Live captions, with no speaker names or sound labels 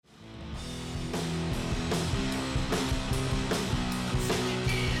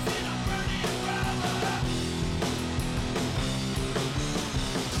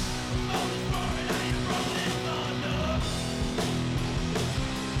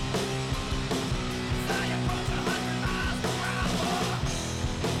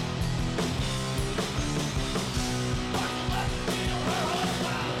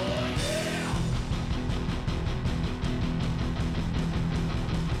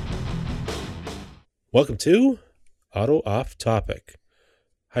Welcome to Auto Off Topic.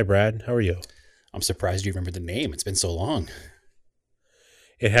 Hi, Brad. How are you? I'm surprised you remember the name. It's been so long.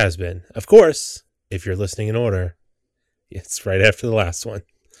 It has been. Of course, if you're listening in order, it's right after the last one.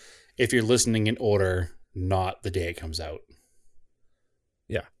 If you're listening in order, not the day it comes out.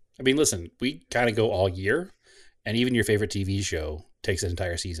 Yeah. I mean, listen, we kind of go all year, and even your favorite TV show takes an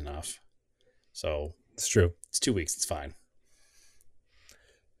entire season off. So It's true. it's 2 weeks. It's fine.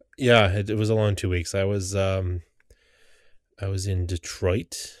 Yeah, it was a long 2 weeks. I was in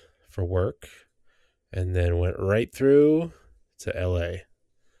Detroit for work and then went right through to LA.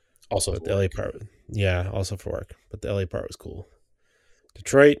 Also, But the LA part, yeah, also for work. But the LA part was cool.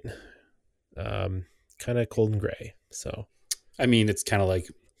 Detroit, kind of cold and gray. So I mean, it's kind of like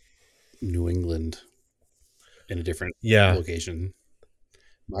New England in a different yeah, location.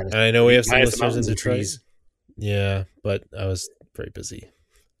 Minus, I know we have some minus the listeners in mountains and Detroit. trees. Yeah, but I was very busy.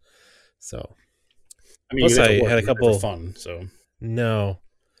 So I mean, plus you get to I work had a and you're there couple. for fun. So No,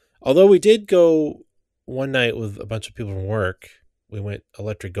 although we did go one night with a bunch of people from work. We went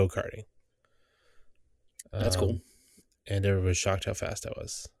electric go karting. that's cool. And everybody was shocked how fast I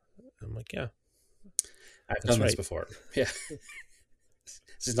was. I'm like, yeah, I've that's done this right. before. Yeah.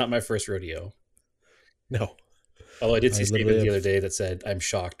 This is not my first rodeo. No, Although I did I see a literally statement the have. other day that said, I'm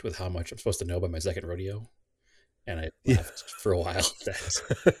shocked with how much I'm supposed to know by my second rodeo. And I Yeah, laughed for a while at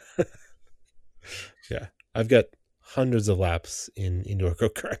that. yeah. I've got hundreds of laps in indoor go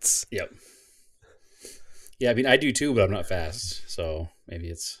karts. Yep. Yeah, I mean, I do too, but I'm not fast. So maybe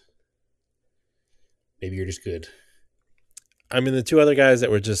you're just good. I mean, the two other guys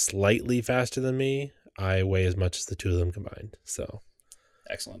that were just slightly faster than me, I weigh as much as the two of them combined. So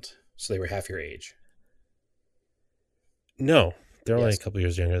Excellent. So they were half your age. no, they're only a Yes. couple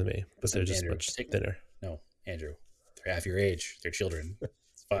years younger than me, but they're Listen, just Andrew. much thinner. No, Andrew. They're half your age. They're children.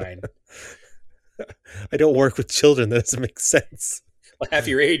 It's fine. I don't work with children. That doesn't make sense. Well, half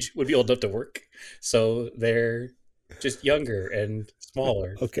your age would be old enough to work. So they're just younger and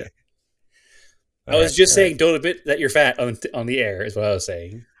smaller. Okay. I was just saying, don't admit that you're fat on the air, is what I was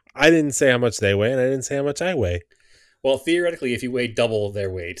saying. I didn't say how much they weigh, and I didn't say how much I weigh. Well, theoretically, if you weigh double their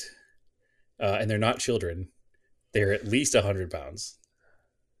weight, and they're not children, they're at least 100 pounds.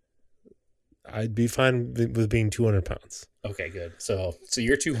 I'd be fine with being 200 pounds. Okay, good. So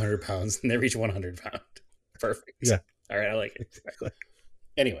you're 200 pounds, and they're each 100 pound. Perfect. Yeah. All right, I like it. Exactly.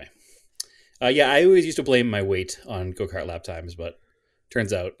 Anyway, yeah, I always used to blame my weight on go-kart lap times, but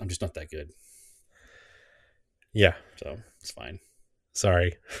turns out I'm just not that good. Yeah. So it's fine.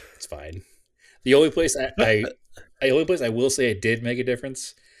 Sorry. It's fine. The only place I will say it did make a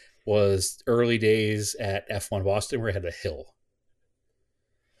difference was early days at F1 Boston, where I had a hill.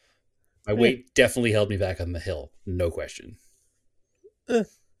 My weight definitely held me back on the hill, no question. Eh.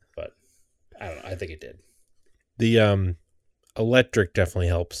 But I don't know. I think it did. The electric definitely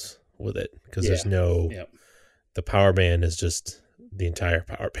helps with it because there's no. Yep. The power band is just the entire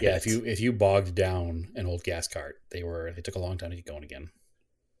power band. Yeah, if you bogged down an old gas cart, they took a long time to get going again.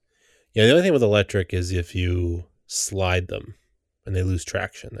 Yeah, the only thing with electric is if you slide them and they lose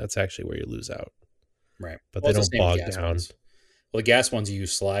traction, that's actually where you lose out. Right. But Well, they it's don't the same with bog gas down. ones. Well, the gas ones, you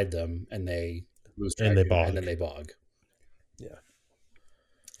slide them and they lose traction, And they bog. and then they bog. Yeah.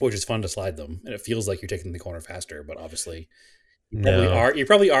 Which is fun to slide them, and it feels like you're taking the corner faster, but obviously No. you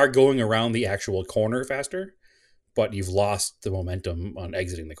probably are going around the actual corner faster, but you've lost the momentum on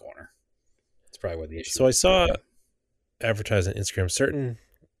exiting the corner. That's probably where the issue So I is. saw advertised on Instagram certain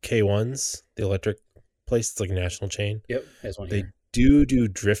K1s, the electric place, it's like a national chain. Yep, there's one They here. do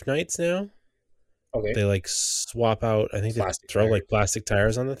drift nights now. Okay, They like swap out. I think Plastic they throw tires. like plastic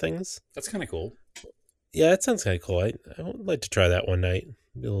tires on the things. That's kind of cool. Yeah, that sounds kind of cool. I would like to try that one night.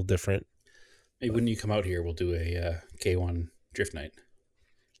 Be a little different. Maybe when you come out here, we'll do a K1 drift night.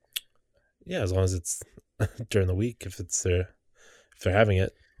 Yeah, as long as it's during the week. If they're having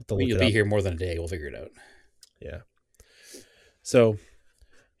it, You'll be here more than a day. We'll figure it out. Yeah. So,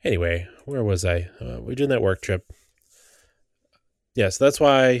 anyway, where was I? We're doing that work trip. Yeah, so that's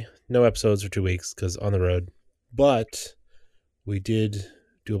why no episodes for 2 weeks because on the road. But we did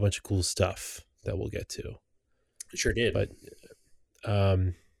do a bunch of cool stuff that we'll get to. Sure did. But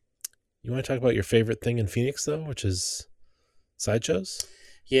you want to talk about your favorite thing in Phoenix, though, which is sideshows?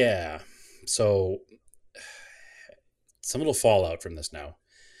 Yeah. So some little fallout from this now.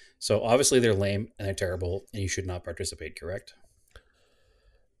 So obviously they're lame and they're terrible, and you should not participate. Correct?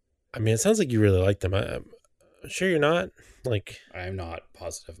 I mean, it sounds like you really like them. I'm sure you're not. Like, I'm not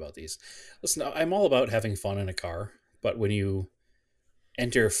positive about these. Listen, I'm all about having fun in a car, but when you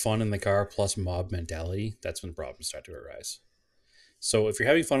enter fun in the car plus mob mentality, that's when problems start to arise. So if you're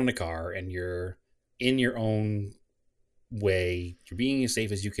having fun in a car and you're in your own way. You're being as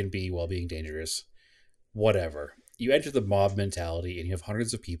safe as you can be while being dangerous. Whatever. You enter the mob mentality and you have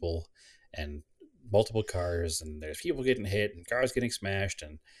hundreds of people and multiple cars, and there's people getting hit and cars getting smashed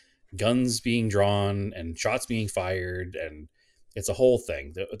and guns being drawn and shots being fired, and it's a whole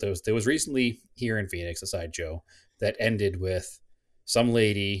thing. There was recently here in Phoenix a sideshow that ended with some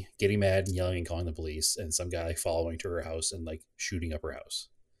lady getting mad and yelling and calling the police, and some guy following to her house and like shooting up her house.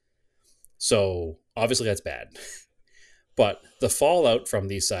 So obviously that's bad. But the fallout from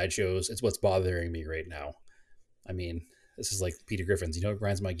these sideshows is what's bothering me right now. I mean, this is like Peter Griffin's, it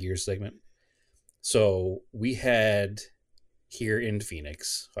grinds my gears segment. So we had here in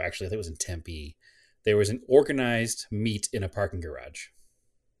Phoenix, or actually I think it was in Tempe, there was an organized meet in a parking garage.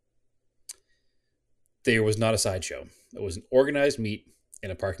 There was not a sideshow. It was an organized meet in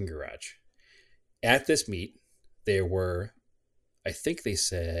a parking garage. At this meet, there were, I think they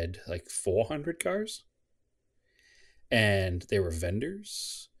said like 400 cars. And there were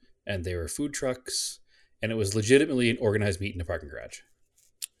vendors and there were food trucks. And it was legitimately an organized meet in a parking garage.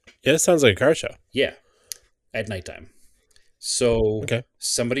 Yeah, it sounds like a car show. Yeah, at nighttime. So Okay.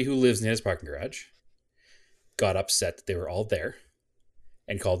 somebody who lives near his parking garage got upset that they were all there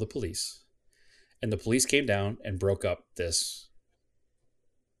and called the police. And the police came down and broke up this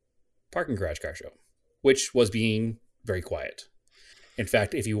parking garage car show, which was being very quiet. In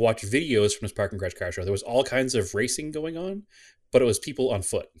fact, if you watch videos from this parking garage car show, there was all kinds of racing going on, but it was people on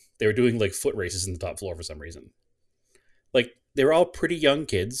foot. They were doing like foot races in the top floor for some reason. Like, they were all pretty young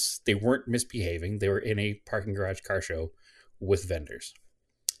kids. They weren't misbehaving. They were in a parking garage car show with vendors.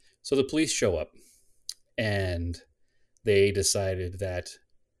 So the police show up and they decided that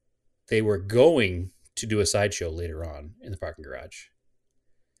they were going to do a sideshow later on in the parking garage.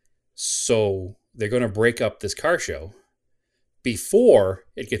 So they're going to break up this car show before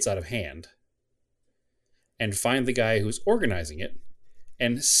it gets out of hand and find the guy who's organizing it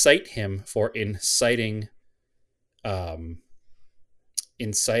and cite him for inciting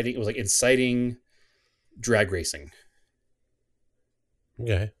drag racing.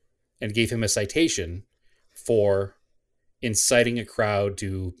 Okay. And gave him a citation for inciting a crowd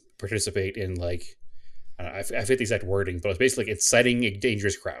to participate in, like, I forget the exact wording, but it's basically like inciting a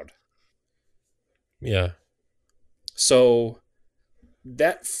dangerous crowd. Yeah. So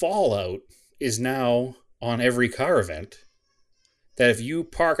that fallout is now on every car event, that if you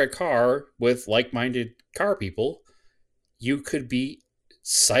park a car with like-minded car people, you could be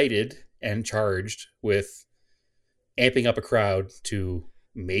cited and charged with amping up a crowd to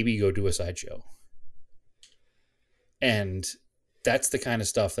maybe go do a sideshow. And that's the kind of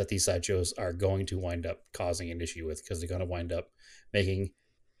stuff that these sideshows are going to wind up causing an issue with, because they're going to wind up making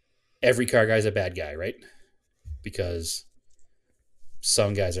every car guy's a bad guy, right? Because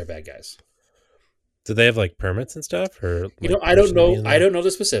some guys are bad guys. Do they have like permits and stuff, or like, I don't know. I don't know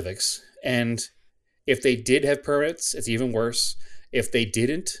the specifics. And if they did have permits, it's even worse. If they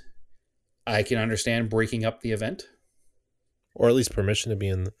didn't, I can understand breaking up the event, or at least permission to be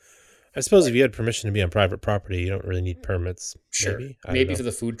in. I suppose if you had permission to be on private property, you don't really need permits. Sure, maybe for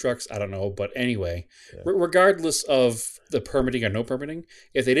the food trucks. I don't know, but anyway, regardless of the permitting or no permitting,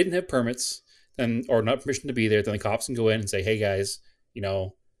 if they didn't have permits, then or not permission to be there, then the cops can go in and say, "Hey guys,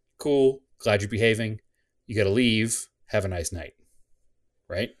 cool, glad you're behaving. You got to leave. Have a nice night."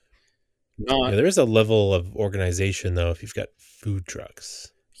 Right? There is a level of organization though if you've got food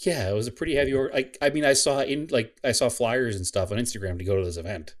trucks. Yeah, it was a pretty heavy. I saw flyers and stuff on Instagram to go to this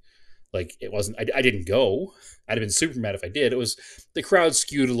event. Like, it wasn't. I didn't go. I'd have been super mad if I did. It was, the crowd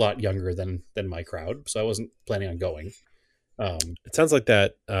skewed a lot younger than my crowd, so I wasn't planning on going. It sounds like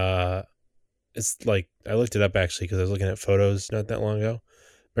that. It's like, I looked it up actually because I was looking at photos not that long ago.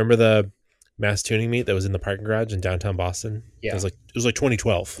 Remember the mass tuning meet that was in the parking garage in downtown Boston? Yeah, it was like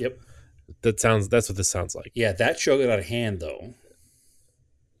 2012. Yep. That's what this sounds like. Yeah, that show got out of hand though.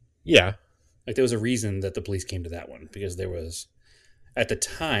 Yeah. Like, there was a reason that the police came to that one, because there was, at the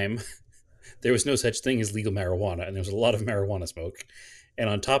time, there was no such thing as legal marijuana, and there was a lot of marijuana smoke. And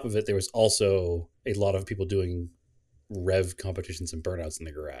on top of it, there was also a lot of people doing rev competitions and burnouts in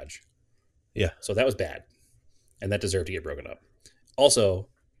the garage. Yeah. So that was bad. And that deserved to get broken up. Also,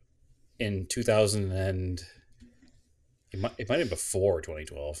 in 2000 and it might have been before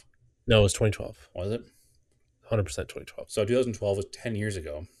 2012. No, it was 2012. Was it? 100% 2012. So 2012 was 10 years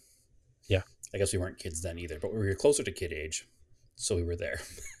ago. Yeah. I guess we weren't kids then either, but we were closer to kid age. So we were there.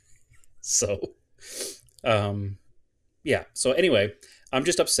 So, yeah. So anyway, I'm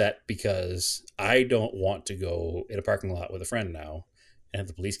just upset because I don't want to go in a parking lot with a friend now and have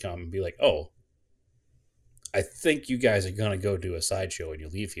the police come and be like, "Oh, I think you guys are going to go do a sideshow and you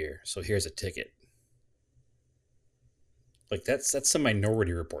leave here. So here's a ticket." Like that's some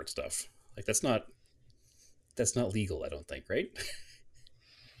Minority Report stuff. Like that's not legal, I don't think, right?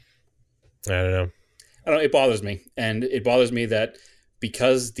 I don't know. I don't know, it bothers me. And it bothers me that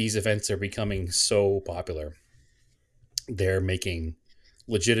because these events are becoming so popular, they're making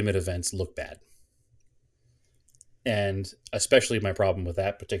legitimate events look bad. And especially my problem with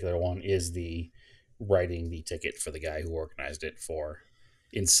that particular one is the writing the ticket for the guy who organized it for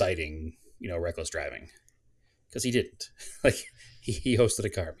inciting, reckless driving. Because he didn't. Like, he hosted a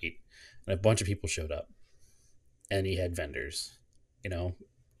car meet, and a bunch of people showed up, and he had vendors.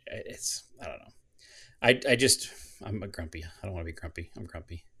 It's, I don't know. I'm a grumpy. I don't want to be grumpy. I'm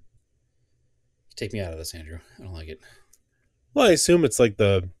grumpy. Take me out of this, Andrew. I don't like it. Well, I assume it's like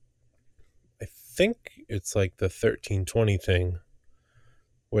I think it's like the 1320 thing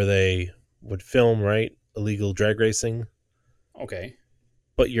where they would film, right? Illegal drag racing. Okay.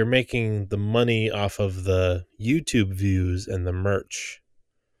 But you're making the money off of the YouTube views and the merch.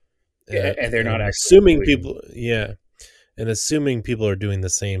 Yeah, and they're not I'm actually assuming doing... people, yeah. And assuming people are doing the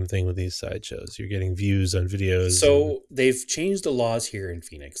same thing with these sideshows. You're getting views on videos. So they've changed the laws here in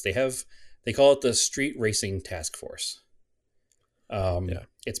Phoenix. They call it the Street Racing Task Force. Yeah.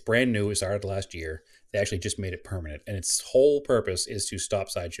 It's brand new. It started last year. They actually just made it permanent. And its whole purpose is to stop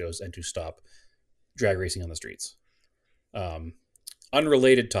sideshows and to stop drag racing on the streets.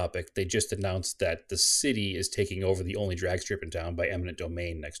 Unrelated topic, they just announced that the city is taking over the only drag strip in town by eminent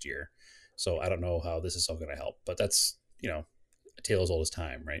domain next year. So I don't know how this is all going to help, but that's, a tale as old as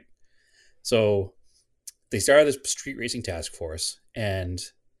time, right? So they started this street racing task force, and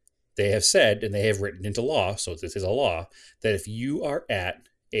they have said, and they have written into law, so this is a law, that if you are at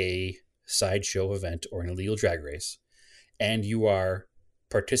a sideshow event or an illegal drag race and you are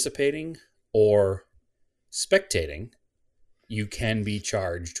participating or spectating, you can be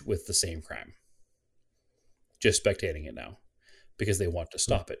charged with the same crime. Just spectating it now because they want to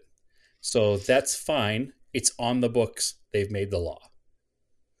stop it. So that's fine. It's on the books. They've made the law.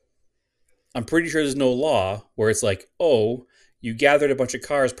 I'm pretty sure there's no law where it's like, oh, you gathered a bunch of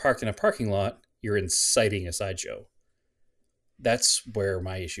cars parked in a parking lot, you're inciting a sideshow. That's where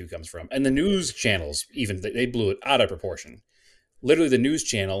my issue comes from. And the news channels, even, they blew it out of proportion. Literally, the news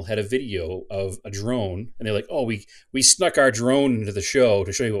channel had a video of a drone, and they're like, oh, we snuck our drone into the show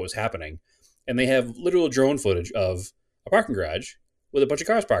to show you what was happening. And they have literal drone footage of a parking garage with a bunch of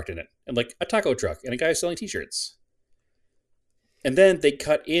cars parked in it, and like a taco truck, and a guy selling t-shirts. And then they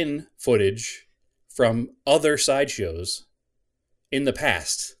cut in footage from other sideshows in the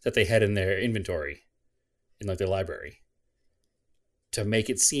past that they had in their inventory, in like their library, to make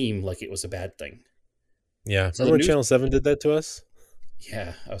it seem like it was a bad thing. Yeah. So remember when Channel 7 did that to us?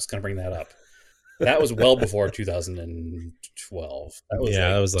 Yeah, I was going to bring that up. That was well before 2012.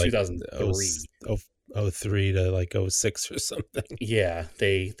 That was like 2003. 03 to like 06 or something. Yeah,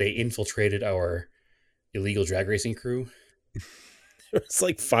 they infiltrated our illegal drag racing crew. It's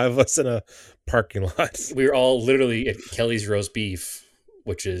like 5 of us in a parking lot. We were all literally at Kelly's Roast Beef,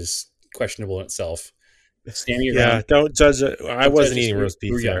 which is questionable in itself. Standing around. Yeah, don't judge it. I wasn't eating roast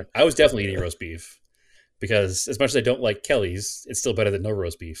beef. I was definitely eating roast beef because as much as I don't like Kelly's, it's still better than no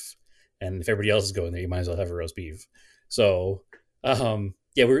roast beef. And if everybody else is going there, you might as well have a roast beef. So,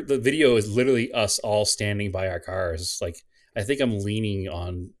 the video is literally us all standing by our cars. Like, I think I'm leaning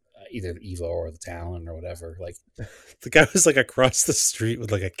on either the Evo or the Talon or whatever. Like, the guy was like across the street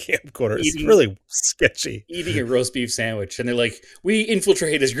with like a camcorder. It's really sketchy. Eating a roast beef sandwich, and they're like, "We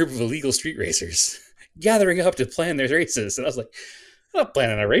infiltrated this group of illegal street racers, gathering up to plan their races." And I was like, "I'm not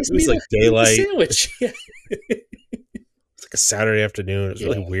planning a race. It was like daylight sandwich." Yeah. It's like a Saturday afternoon. It was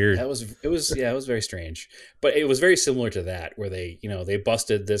really weird. It was very strange, but it was very similar to that, where they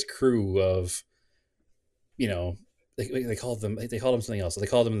busted this crew of, they called them something else. They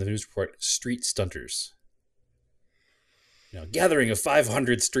called them in the news report street stunters. Gathering of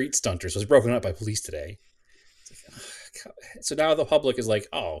 500 street stunters was broken up by police today. It's like, so now the public is like,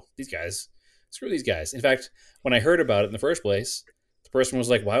 oh, these guys, screw these guys. In fact, when I heard about it in the first place, the person was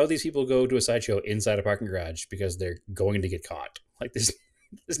like, why would these people go to a sideshow inside a parking garage? Because they're going to get caught. Like, there's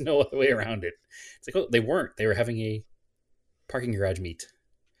no other way around it. It's like, well, they weren't. They were having a parking garage meet.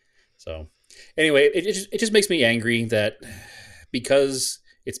 So anyway, it just makes me angry that because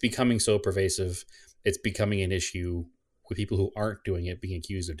it's becoming so pervasive, it's becoming an issue with people who aren't doing it being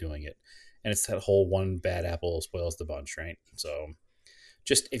accused of doing it. And it's that whole one bad apple spoils the bunch, right? So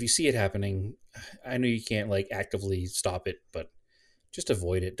just if you see it happening, I know you can't like actively stop it, but just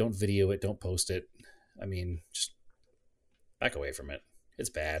avoid it. Don't video it. Don't post it. I mean, just back away from it. It's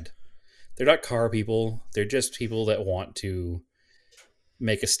bad. They're not car people. They're just people that want to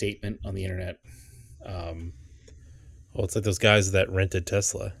make a statement on the internet. Well, it's like those guys that rented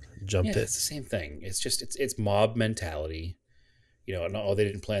Tesla Yeah, jumped it. it's the same thing. It's just it's mob mentality. You know, no, they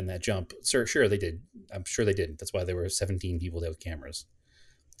didn't plan that jump. Sure, they did. I'm sure they didn't. That's why there were 17 people there with cameras.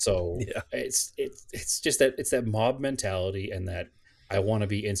 So Yeah. it's just that it's that mob mentality and that I want to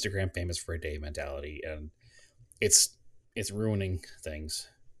be Instagram famous for a day mentality, and it's it's ruining things.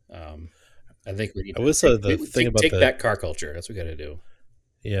 I think we need I to will say the thing about take the back car culture. That's what we got to do.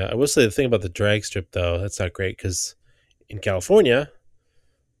 yeah, I will say the thing about the drag strip though, that's not great because in California,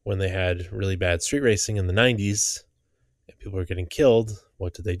 when they had really bad street racing in the '90s and people were getting killed,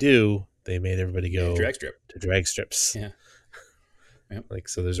 what did they do? They made everybody Yeah, go drag strip. to drag strips. Yeah. Yeah. Like,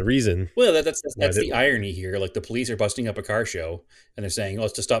 so there's a reason Well, why that's that. the irony here. Like the police are busting up a car show, and they're saying, "Oh,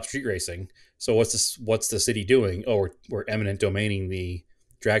 it's to stop street racing." So what's the city doing? Oh, we're eminent domaining the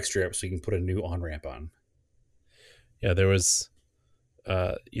drag strip, so you can put a new on ramp on. Yeah, there was,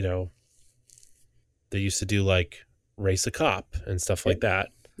 you know, they used to do like race a cop and stuff Yep. like that,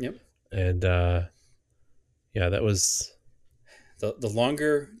 Yep. and yeah, that was The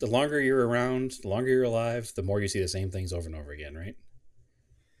longer you're around, the longer you're alive, the more you see the same things over and over again, right?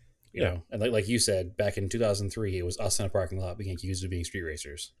 You yeah, know, and like you said, back in 2003, it was us in a parking lot being accused of being street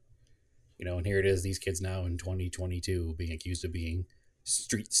racers. You know, and here it is, these kids now in 2022 being accused of being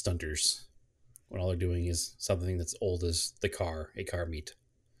street stunters when all they're doing is something that's old as a car meet.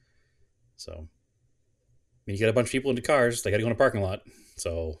 So, I mean, you get a bunch of people into cars, they got to go in a parking lot.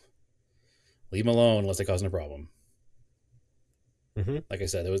 So, leave them alone unless they're causing a problem. hmm Like I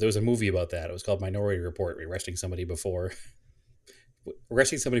said, there was a movie about that. It was called Minority Report, arresting somebody for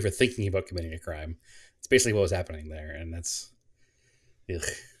thinking about committing a crime. It's basically what was happening there, and that's ugh.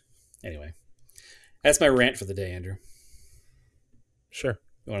 Anyway. That's my rant for the day, Andrew. sure.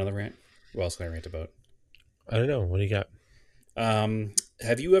 You want another rant? What else can I rant about? I don't know. What do you got?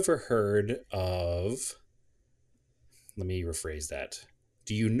 Have you ever heard of? Let me rephrase that.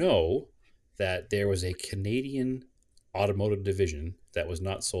 Do you know that there was a Canadian automotive division that was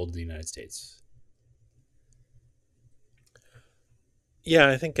not sold to the United States? Yeah,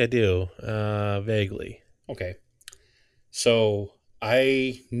 I think I do. Vaguely. Okay. So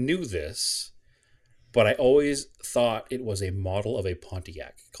I knew this, but I always thought it was a model of a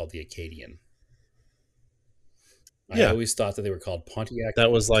Pontiac called the Acadian. I Yeah, always thought that they were called Pontiac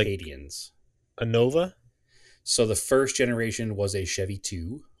that was like Acadians. a Nova. So the first generation was a Chevy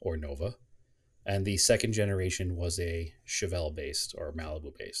 2 or Nova, and the second generation was a Chevelle based or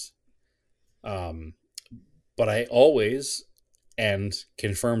Malibu based. Um, but I always, and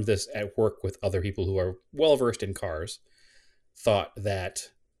confirmed this at work with other people who are well versed in cars, thought that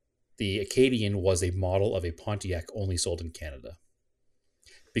the Acadian was a model of a Pontiac only sold in Canada.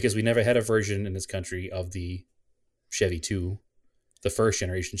 Because we never had a version in this country of the Chevy 2, the first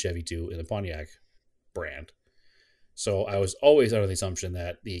generation Chevy 2 in the Pontiac brand. So I was always under the assumption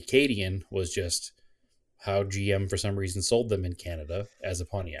that the Acadian was just how GM for some reason sold them in Canada as a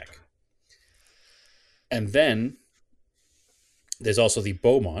Pontiac. And then there's also the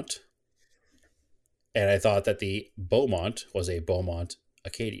Beaumont. And I thought that the Beaumont was a Beaumont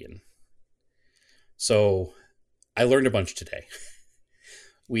Acadian. So I learned a bunch today.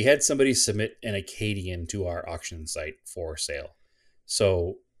 We had somebody submit an Acadian to our auction site for sale.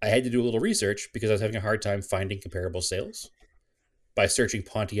 So I had to do a little research because I was having a hard time finding comparable sales by searching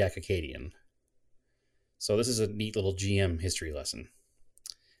Pontiac Acadian. So this is a neat little GM history lesson.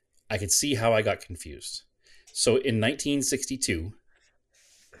 I could see how I got confused. So in 1962,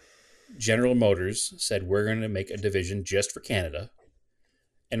 General Motors said, we're going to make a division just for Canada,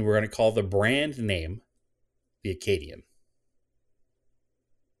 and we're going to call the brand name the Acadian.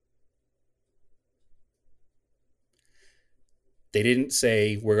 They didn't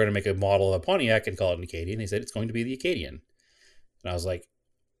say, we're going to make a model of a Pontiac and call it an Acadian. They said, it's going to be the Acadian. And I was like,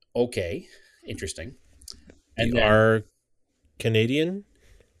 okay, interesting. And You then, are Canadian.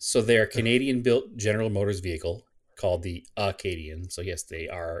 so they're a Canadian-built General Motors vehicle called the Acadian. So yes, they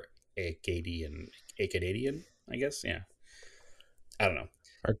are a Canadian, I guess. Yeah. I don't know.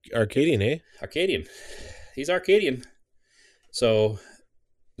 Arcadian, eh? Arcadian. He's Arcadian. So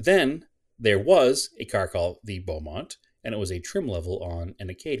then there was a car called the Beaumont, and it was a trim level on an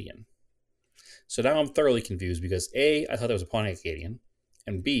Acadian. So now I'm thoroughly confused because A, I thought there was a Pontiac Acadian,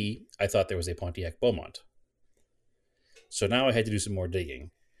 and B, I thought there was a Pontiac Beaumont. So now I had to do some more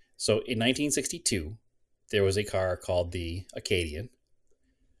digging. So in 1962, there was a car called the Acadian,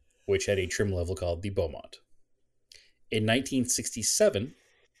 which had a trim level called the Beaumont. In 1967,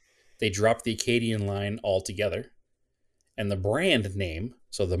 they dropped the Acadian line altogether, and the brand name,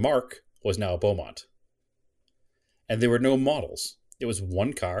 so the mark, was now a Beaumont. And there were no models. It was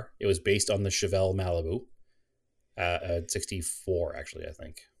one car. It was based on the Chevelle Malibu. At 64, actually, I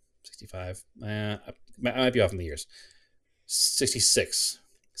think. 65. I might be off in the years. 66.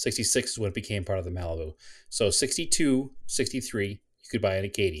 66 is when it became part of the Malibu. So 62, 63, you could buy an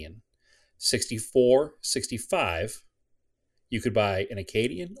Acadian. 64, 65, you could buy an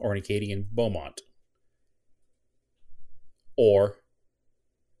Acadian or an Acadian Beaumont. Or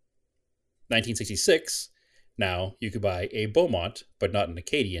 1966, now you could buy a Beaumont, but not an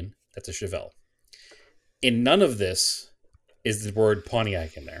Acadian. That's a Chevelle. In none of this is the word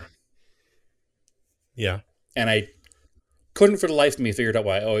Pontiac in there. Yeah. And I couldn't for the life of me figure out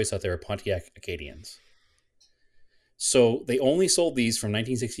why I always thought they were Pontiac Acadians. So they only sold these from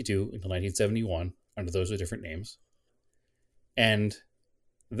 1962 until 1971 under those different names. And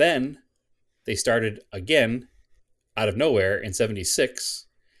then they started again out of nowhere in 76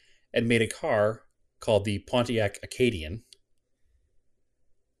 and made a car called the Pontiac Acadian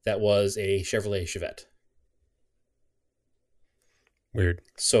that was a Chevrolet Chevette. Weird.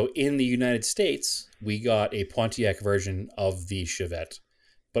 So in the United States, we got a Pontiac version of the Chevette,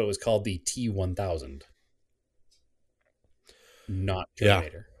 but it was called the T1000, not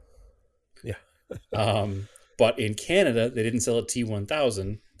Terminator. Yeah. But in Canada, they didn't sell a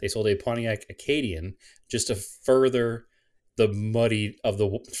T1000. They sold a Pontiac Acadian just to further muddy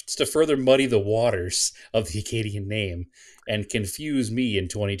the waters of the Acadian name and confuse me in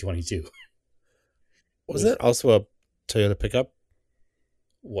 2022. Wasn't that also a Toyota pickup?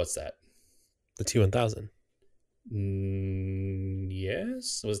 What's that? The T1000.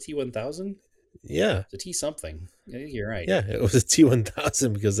 Yes. Was it T1000? Yeah. The T something. I think you're right. Yeah, it was a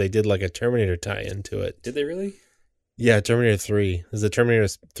T1000 because they did like a Terminator tie-in to it. Did they really? Yeah, Terminator 3. There's a Terminator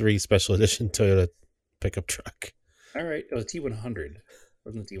 3 Special Edition Toyota pickup truck. All right. It was T100. It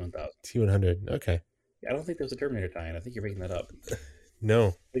wasn't the T1000. T100. Okay. Yeah, I don't think there was a Terminator tie-in. I think you're making that up.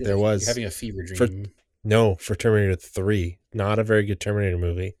 No, there was. You're having a fever dream. For Terminator 3. Not a very good Terminator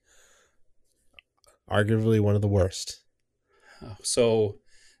movie. Arguably one of the worst. So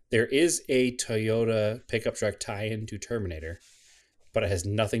there is a Toyota pickup truck tie-in to Terminator, but it has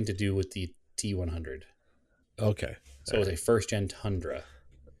nothing to do with the T100. Okay. So it was a first-gen Tundra.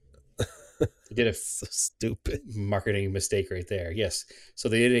 They did a so stupid marketing mistake right there. Yes. So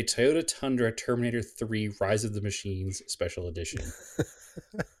they did a Toyota Tundra Terminator 3 Rise of the Machines Special Edition,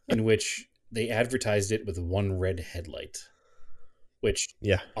 in which they advertised it with one red headlight, which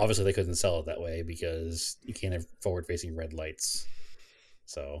obviously they couldn't sell it that way because you can't have forward-facing red lights.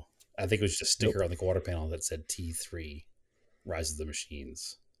 So I think it was just a sticker on the quarter panel that said T3 Rise of the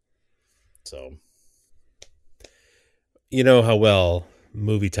Machines. So you know how well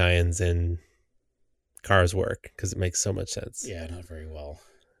movie tie-ins and cars work because it makes so much sense. Yeah, not very well.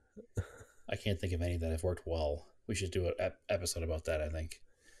 I can't think of any that have worked well. We should do an episode about that, I think.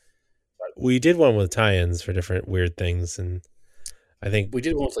 We did one with tie-ins for different weird things, and I think we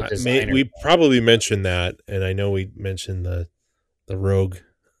did one with designer. We probably mentioned that, and I know we mentioned the Rogue.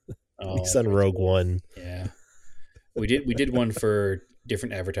 We said Rogue One. Yeah, we did one for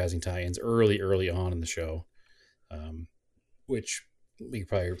different advertising tie-ins early on in the show, which we could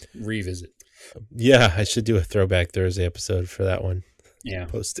probably revisit. Yeah, I should do a Throwback Thursday episode for that one. Yeah,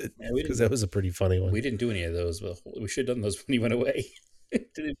 post it because that was a pretty funny one. We didn't do any of those, but we should have done those when he went away.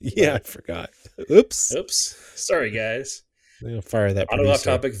 Yeah, I forgot. Oops. Sorry, guys. I'm gonna fire that. Auto off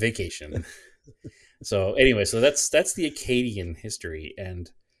topic vacation. So anyway, so that's the Acadian history, and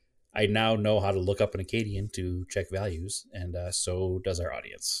I now know how to look up an Acadian to check values, and so does our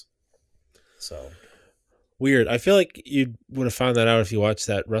audience. So weird. I feel like you would have found that out if you watched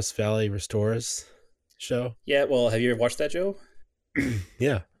that Rust Valley Restores show. Yeah. Well, have you ever watched that, Joe?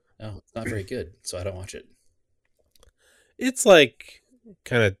 Yeah. No, it's not very good, so I don't watch it. It's like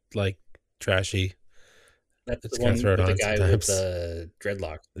kind of like trashy. That's it's the one throw it with on the guy sometimes. with the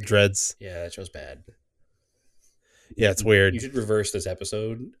dreadlock. The dreads. Yeah, that show's bad. Yeah, it's weird. You should reverse this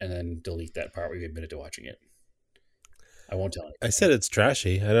episode and then delete that part where you admitted to watching it. I won't tell you. I said it's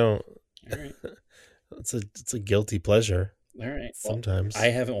trashy. I don't. All right. It's a guilty pleasure. All right. Sometimes I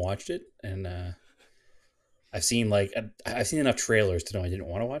haven't watched it, and I've seen enough trailers to know I didn't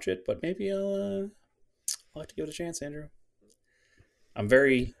want to watch it, but maybe I'll have to give it a chance, Andrew. I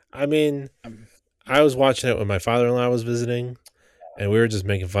was watching it when my father-in-law was visiting, and we were just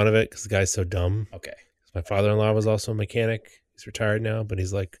making fun of it because the guy's so dumb. Okay. My father-in-law was also a mechanic. He's retired now, but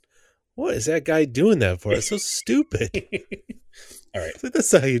he's like, what is that guy doing that for? It's so stupid. All right.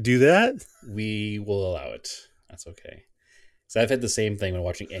 That's not how you do that. We will allow it. That's okay. So I've had the same thing when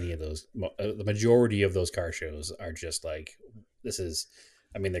watching any of those. The majority of those car shows are just like, they're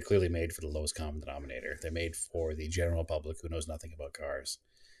clearly made for the lowest common denominator. They're made for the general public who knows nothing about cars.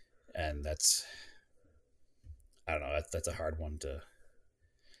 And I don't know. That's a hard one to.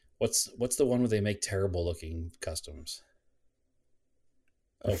 What's the one where they make terrible looking customs?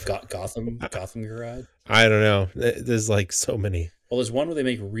 Oh, Gotham Garage. I don't know. There's like so many. Well, there's one where they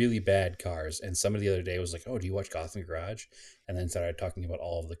make really bad cars, and somebody the other day was like, "Oh, do you watch Gotham Garage?" And then started talking about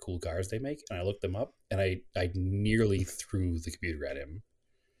all of the cool cars they make, and I looked them up, and I nearly threw the computer at him.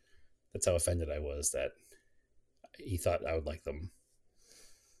 That's how offended I was that he thought I would like them.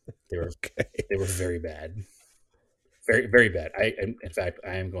 They were Okay. they were very bad, very very bad. In fact,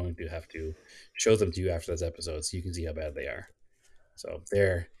 I am going to have to show them to you after this episode so you can see how bad they are. So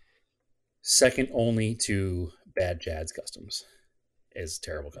they're second only to Bad Jad's Customs. Is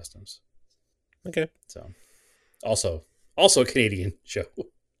terrible customs. Okay. So also a Canadian show.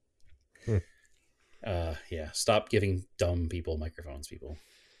 Hmm. Yeah, stop giving dumb people microphones, people.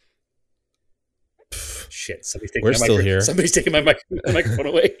 Shit, We're still here. Somebody's taking my microphone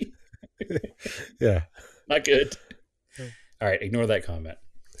away. Yeah. Not good. All right, ignore that comment.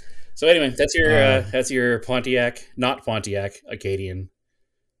 So anyway, that's your Pontiac, not Pontiac Acadian.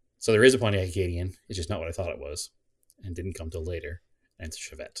 So there is a Pontiac Acadian. It's just not what I thought it was, and didn't come till later. And it's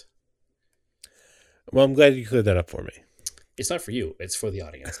a Chevette. Well, I'm glad you cleared that up for me. It's not for you. It's for the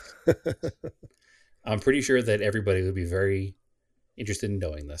audience. I'm pretty sure that everybody would be very interested in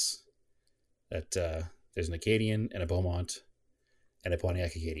knowing this. That there's an Acadian and a Beaumont and a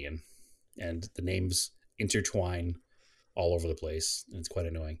Pontiac Acadian. And the names intertwine all over the place. And it's quite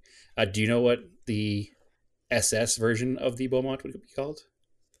annoying. Do you know what the SS version of the Beaumont would be called?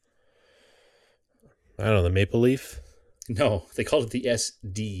 I don't know, the Maple Leaf? No, they called it the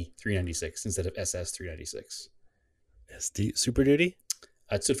SD 396 instead of SS 396. SD Super Duty?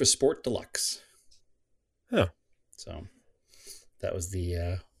 It stood for Sport Deluxe. Oh. So that was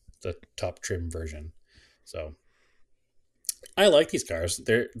the top trim version. So I like these cars.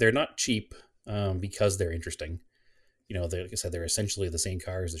 They're not cheap because they're interesting. You know, like I said, they're essentially the same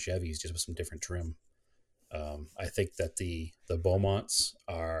car as the Chevys, just with some different trim. I think that the Beaumonts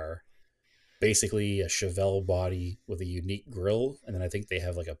are basically a Chevelle body with a unique grille, and then I think they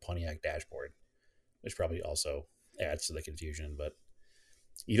have like a Pontiac dashboard, which probably also adds to the confusion. But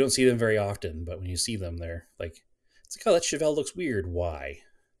you don't see them very often. But when you see them, they're like, it's like, oh, that Chevelle looks weird. Why?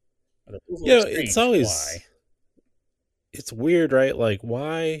 It's always why? It's weird, right? Like,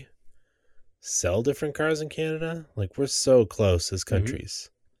 why sell different cars in Canada? Like, we're so close as countries.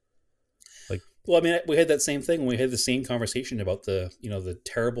 Well, I mean, we had that same thing when we had the same conversation about the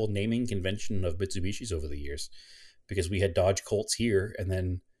terrible naming convention of Mitsubishis over the years, because we had Dodge Colts here, and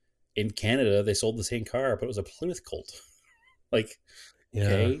then in Canada they sold the same car, but it was a Plymouth Colt. Like, yeah.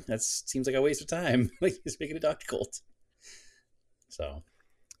 Okay, that seems like a waste of time. Like, just making a Dodge Colt. So,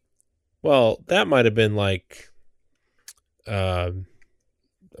 well, that might have been like amount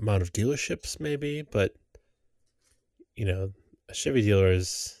of dealerships, maybe, but a Chevy dealer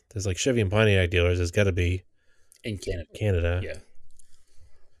there's like Chevy and Pontiac dealers. There's got to be in Canada.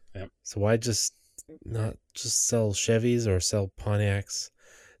 Yeah. So why just not just sell Chevys or sell Pontiacs?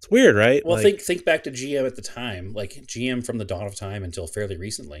 It's weird, right? Well, think back to GM at the time. Like, GM from the dawn of time until fairly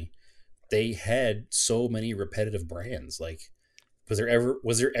recently, they had so many repetitive brands. Like, was there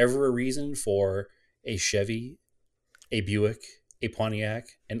ever a reason for a Chevy, a Buick, a Pontiac,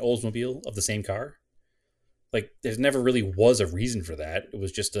 an Oldsmobile of the same car? Like, there never really was a reason for that. It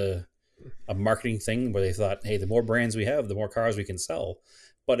was just a marketing thing where they thought, hey, the more brands we have, the more cars we can sell.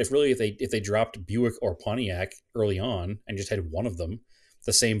 But if they dropped Buick or Pontiac early on and just had one of them,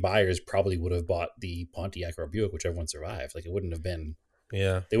 the same buyers probably would have bought the Pontiac or Buick, whichever one survived. Like, it wouldn't have been.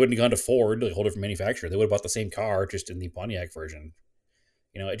 Yeah. They wouldn't have gone to Ford, like a whole different manufacturer. They would have bought the same car, just in the Pontiac version.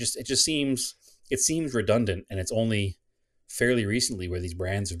 It just seems redundant, and it's only fairly recently where these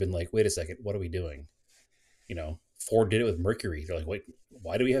brands have been like, wait a second, what are we doing? Ford did it with Mercury. They're like, wait,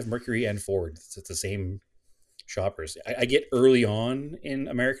 why do we have Mercury and Ford? It's the same shoppers. I get early on in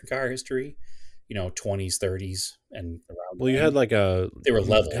American car history, 20s, 30s, and around. Well, you had like they were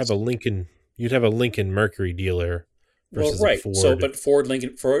levels. You'd have a Lincoln Mercury dealer versus a Ford. So, but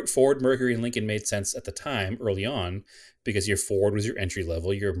Ford, Mercury, and Lincoln made sense at the time early on, because your Ford was your entry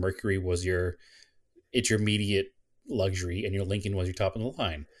level, your Mercury was your intermediate luxury, and your Lincoln was your top of the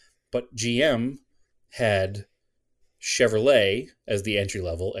line. But GM had Chevrolet as the entry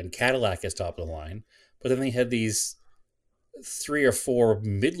level and Cadillac as top of the line, but then they had these 3 or 4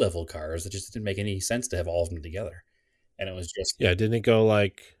 mid-level cars that just didn't make any sense to have all of them together. And it was just didn't it go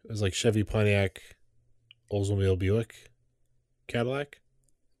like it was like Chevy, Pontiac, Oldsmobile, Buick, Cadillac?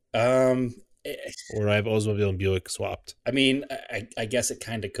 Or I have Oldsmobile and Buick swapped. I mean, I guess it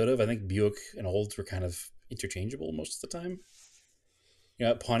kind of could have. I think Buick and Olds were kind of interchangeable most of the time.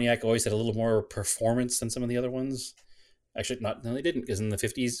 Pontiac always had a little more performance than some of the other ones. Actually, not no, they didn't, because in the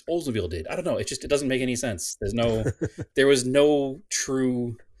 50s, Oldsmobile did. I don't know. It doesn't make any sense. There was no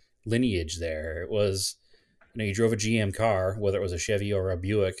true lineage there. It was, you drove a GM car, whether it was a Chevy or a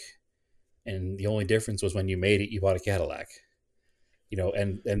Buick, and the only difference was when you made it, you bought a Cadillac.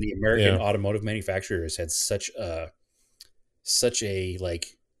 And the American automotive manufacturers had such a like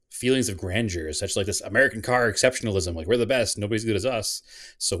feelings of grandeur, such like this American car exceptionalism, like we're the best, nobody's as good as us,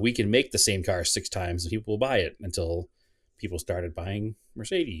 so we can make the same car 6 times and people will buy it, until people started buying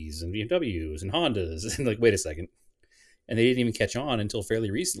Mercedes and BMWs and Hondas and like, wait a second. And they didn't even catch on until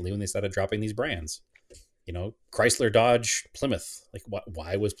fairly recently when they started dropping these brands. Chrysler, Dodge, Plymouth. Like,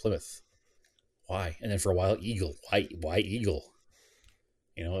 why was Plymouth? Why? And then for a while, Eagle. Why Eagle?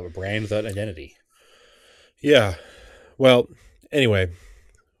 A brand without identity. Yeah. Well, anyway,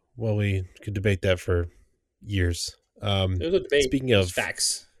 we could debate that for years. There's a debate. Speaking of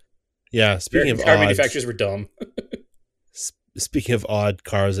facts. Yeah, speaking of car manufacturers were dumb. Speaking of odd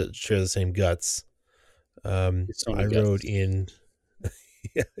cars that share the same guts, I rode in.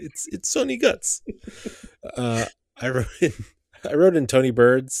 Yeah, it's Sony guts. I rode in Tony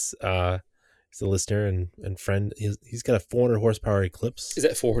Bird's. He's a listener and friend. He's got a 400 horsepower Eclipse. Is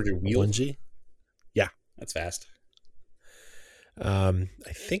that 400 wheel? 1G? Yeah, that's fast. I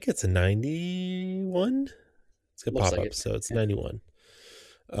think it's a 91. It's got pop up, so it's 91.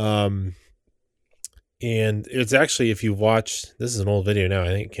 And it's actually, if you watch, this is an old video now. I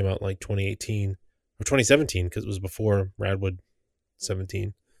think it came out in like 2018 or 2017, because it was before Radwood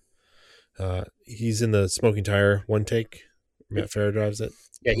 17. He's in the Smoking Tire one take. Matt Farah drives it.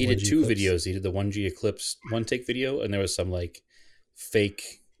 Yeah, he did 2 videos. He did the 1G Eclipse one take video, and there was some like fake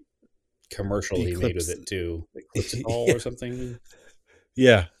commercial he made with it too, Eclipse or something.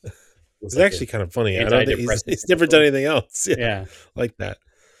 Yeah, it's like actually kind of funny. I don't think he's never done anything else. Yeah, like that.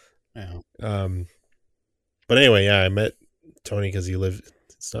 Yeah. But anyway, yeah, I met Tony because he lived.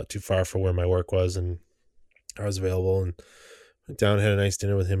 It's not too far from where my work was, and I was available, and went down and had a nice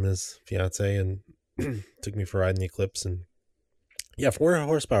dinner with him and his fiance, and took me for a ride in the Eclipse. And yeah, 400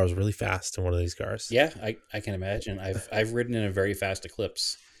 horsepower is really fast in one of these cars. Yeah, I can imagine. I've ridden in a very fast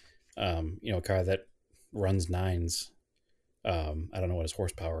Eclipse. A car that runs 9s. I don't know what his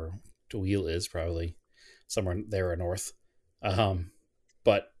horsepower to wheel is, probably somewhere there or north.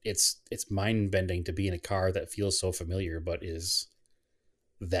 But it's mind bending to be in a car that feels so familiar but is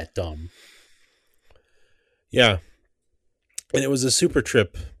that dumb. Yeah. And it was a super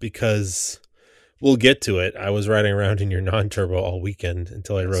trip because we'll get to it. I was riding around in your non-turbo all weekend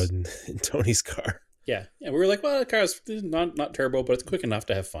until I rode in Tony's car. Yeah. And we were like, well, the car's not turbo, but it's quick enough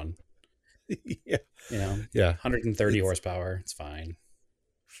to have fun. Yeah. Yeah. 130 horsepower. It's fine.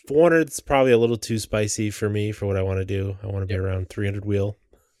 400 is probably a little too spicy for me for what I want to do. I want to be around 300 wheel.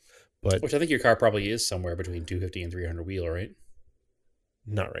 Which I think your car probably is somewhere between 250 and 300 wheel, right?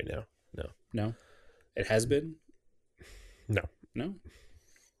 Not right now. No? It has been? No.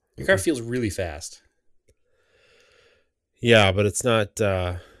 Your car feels really fast. Yeah, but it's not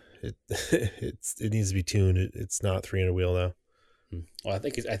it needs to be tuned. It's not 300 wheel now. Well, I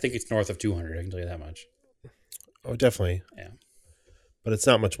think it's north of 200. I can tell you that much. Oh, definitely. Yeah. But it's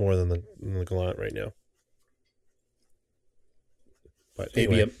not much more than the Galant right now. But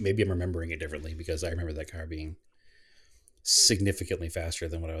anyway. Maybe I'm remembering it differently, because I remember that car being significantly faster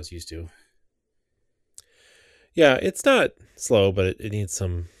than what I was used to. Yeah, it's not slow, but it needs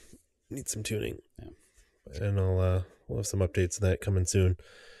some tuning. Yeah. And we'll have some updates on that coming soon.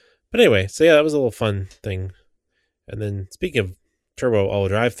 But anyway, so yeah, that was a little fun thing. And then speaking of turbo all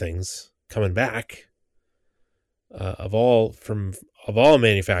drive things coming back, of all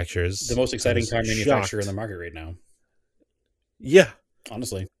manufacturers, the most exciting car manufacturer in the market right now. Yeah.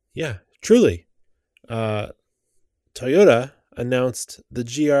 Honestly. Yeah, truly. Toyota announced the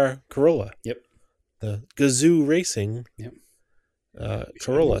GR Corolla. Yep. The Gazoo Racing. Yep.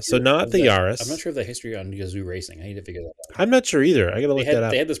 Corolla. So not the Yaris. I'm not sure of the history on Gazoo Racing. I need to figure that out. I'm not sure either. I got to look that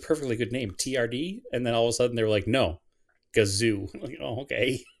up. They had this perfectly good name, TRD, and then all of a sudden they were like, no, Gazoo. I'm like, oh,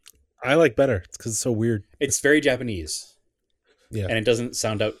 okay. I like better. It's because it's so weird. It's very Japanese. Yeah. And it doesn't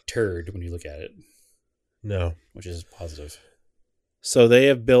sound out turd when you look at it. No. Which is positive. So they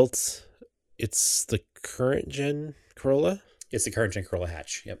have built, it's the current gen Corolla? It's the current gen Corolla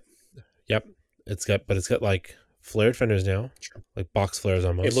hatch. Yep. It's got like flared fenders now. Sure. Like box flares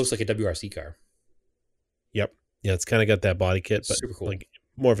almost. It looks like a WRC car. Yep. Yeah, it's kind of got that body kit, but super cool. Like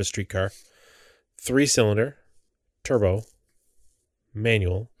more of a street car. 3-cylinder, turbo,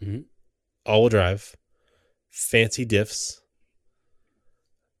 manual, all-wheel drive, fancy diffs,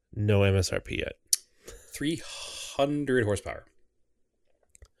 no MSRP yet. 300 horsepower.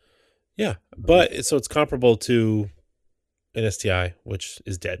 Yeah, but so it's comparable to an STI, which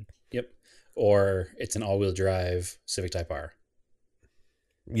is dead. Yep. Or it's an all-wheel drive Civic Type R.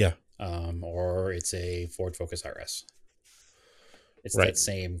 Yeah. Or it's a Ford Focus RS. It's Right. that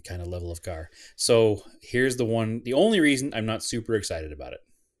same kind of level of car. So here's the only reason I'm not super excited about it.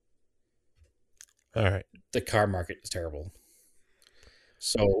 All right. The car market is terrible.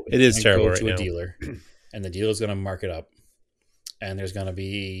 So It is terrible go right to a now. dealer, and the dealer is going to mark it up, and there's going to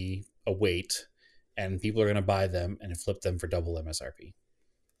be a wait, and people are going to buy them and flip them for double MSRP.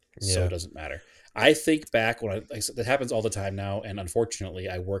 So Yeah. it doesn't matter. I think back when that happens all the time now, and unfortunately,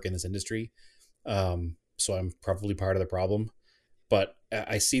 I work in this industry, so I'm probably part of the problem. But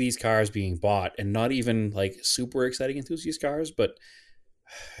I see these cars being bought, and not even like super exciting enthusiast cars, but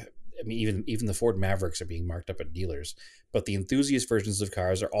I mean, even the Ford Mavericks are being marked up at dealers. But the enthusiast versions of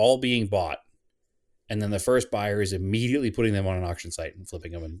cars are all being bought, and then the first buyer is immediately putting them on an auction site and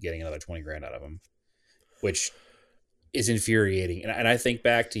flipping them and getting another 20 grand out of them, which is infuriating. And I think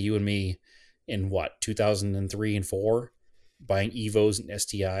back to you and me in 2003 and 4, buying Evos and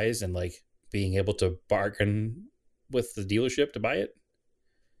STIs and like being able to bargain with the dealership to buy it.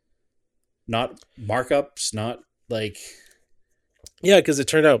 Not markups, not like. Yeah, because it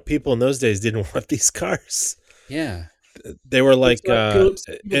turned out people in those days didn't want these cars. Yeah. They were like, people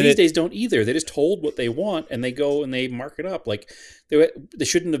these days don't either. They just hold what they want and they go and they mark it up. Like they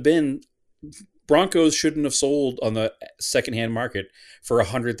shouldn't have been. Broncos shouldn't have sold on the secondhand market for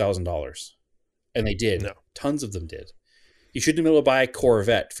 $100,000, and they did. No. Tons of them did. You shouldn't be able to buy a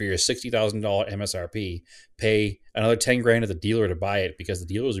Corvette for your $60,000 MSRP, pay another 10 grand at the dealer to buy it because the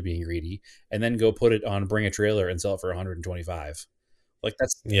dealers are being greedy, and then go put it on Bring a Trailer and sell it for 125. Like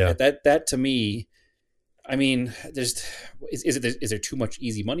that to me. I mean, is there too much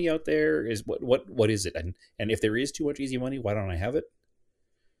easy money out there? Is what is it? And if there is too much easy money, why don't I have it?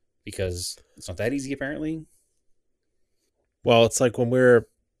 Because it's not that easy, apparently. Well, it's like when we were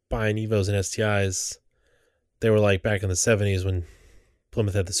buying Evos and STIs, they were like back in the 70s when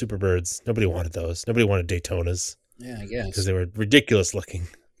Plymouth had the Superbirds. Nobody wanted those. Nobody wanted Daytonas. Yeah, I guess. Because they were ridiculous looking.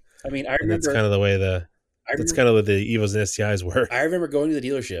 I mean, I remember. That's kind of the way the Evos and STIs were. I remember going to the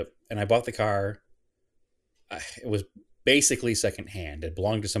dealership, and I bought the car. It was basically secondhand. It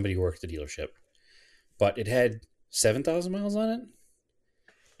belonged to somebody who worked at the dealership. But it had 7,000 miles on it.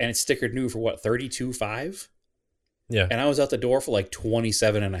 And it's stickered new for what, $32,500? Yeah. And I was out the door for like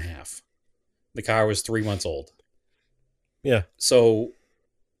 27 and a half. The car was 3 months old. Yeah. So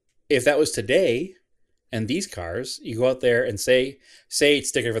if that was today, and these cars, you go out there and say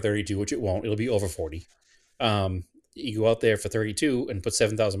it's stickered for 32, which it won't. It'll be over 40. You go out there for 32 and put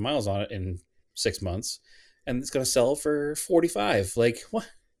 7,000 miles on it in 6 months, and it's going to sell for 45. Like, what?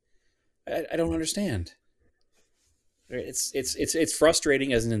 I don't understand. It's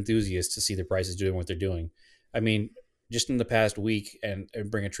frustrating as an enthusiast to see the prices doing what they're doing. I mean, just in the past week, and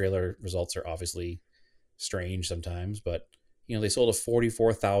Bring a Trailer results are obviously strange sometimes, but they sold a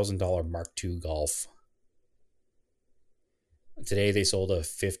 $44,000 Mark II Golf. Today they sold a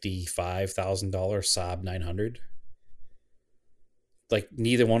 $55,000 Saab 900. Like,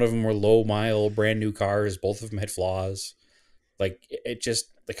 neither one of them were low mile, brand new cars. Both of them had flaws. Like,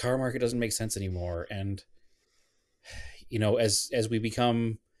 the car market doesn't make sense anymore. And as we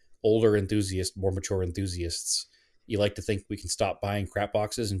become older enthusiasts, more mature enthusiasts, you like to think we can stop buying crap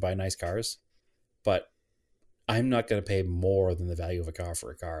boxes and buy nice cars. But I'm not going to pay more than the value of a car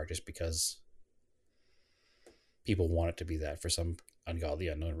for a car just because people want it to be that for some ungodly,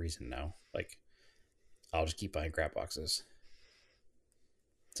 unknown reason now. Like, I'll just keep buying crap boxes.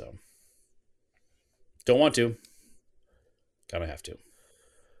 So, don't want to. Kind of have to.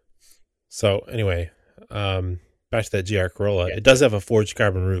 So, anyway, back to that GR Corolla. Yeah. It does have a forged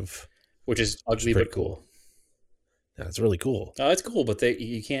carbon roof. Which is ugly but cool. Yeah, it's really cool. Oh, it's cool, but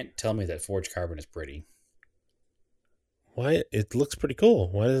you can't tell me that forged carbon is pretty. Why? It looks pretty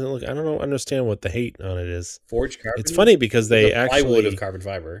cool. Why doesn't it look? I don't understand what the hate on it is. Forged carbon? It's funny because they actually... plywood of carbon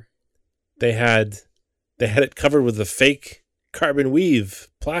fiber. They had it covered with the fake carbon weave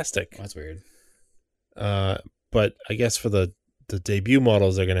plastic. Oh, that's weird. But I guess for the debut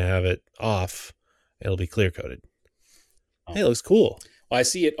models, they're going to have it off. It'll be clear coated. Oh. Hey, it looks cool. Well, I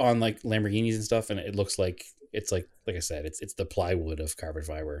see it on like Lamborghinis and stuff, and it looks like it's like I said, it's the plywood of carbon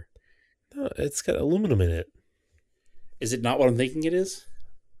fiber. No, it's got aluminum in it. Is it not what I'm thinking it is?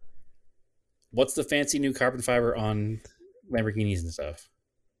 What's the fancy new carbon fiber on Lamborghinis and stuff?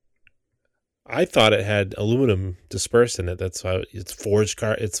 I thought it had aluminum dispersed in it. That's why it's forged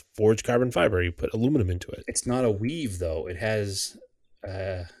carbon fiber. You put aluminum into it. It's not a weave though. It has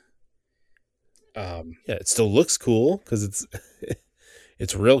yeah, it still looks cool because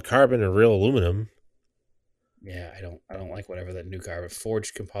It's real carbon and real aluminum. Yeah, I don't like whatever that new car, but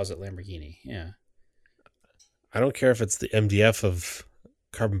forged composite Lamborghini. Yeah. I don't care if it's the MDF of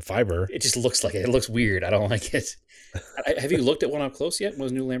carbon fiber. It just looks like it. It looks weird. I don't like it. Have you looked at one up close yet?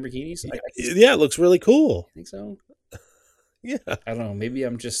 Those new Lamborghinis? Yeah, it looks really cool. I think so. Yeah. I don't know. Maybe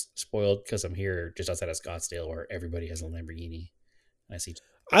I'm just spoiled because I'm here just outside of Scottsdale where everybody has a Lamborghini. And I see.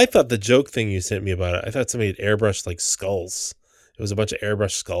 I thought the joke thing you sent me about it, I thought somebody had airbrushed like skulls. It was a bunch of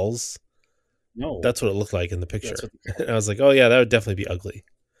airbrushed skulls. No. That's what it looked like in the picture. What, and I was like, oh yeah, that would definitely be ugly.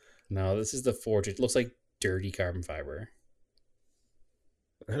 no, this is the forged. It looks like dirty carbon fiber.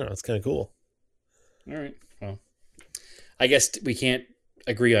 I don't know. It's kind of cool. All right. Well, I guess we can't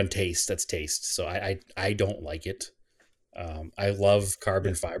agree on taste. That's taste. So I don't like it. I love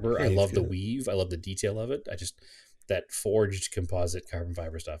carbon fiber. I love the weave. I love the detail of it. I just that forged composite carbon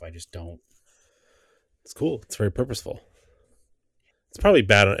fiber stuff. I just don't. It's cool. It's very purposeful. It's probably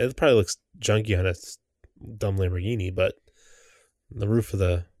bad. It probably looks junky on a dumb Lamborghini, but the roof of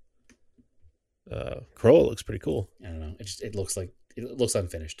the Corolla looks pretty cool. I don't know. It looks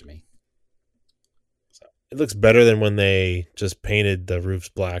unfinished to me. So it looks better than when they just painted the roofs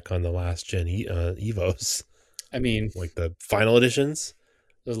black on the last gen Evos. I mean, like the final editions.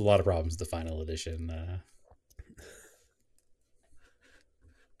 There's a lot of problems with the final edition.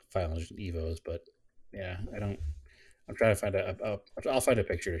 Final edition Evos, but yeah, I don't. I'm trying to find I'll find a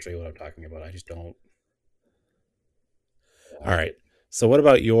picture to show you what I'm talking about. I just don't. All right. So, what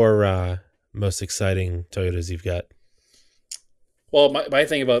about your most exciting Toyotas you've got? Well, my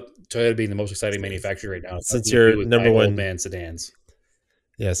thing about Toyota being the most exciting manufacturer right now, since you're number one old man sedans.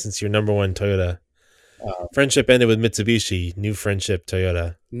 Yeah, since you're number one Toyota. Friendship ended with Mitsubishi. New friendship,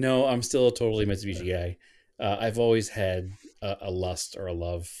 Toyota. No, I'm still a totally Mitsubishi guy. I've always had a lust or a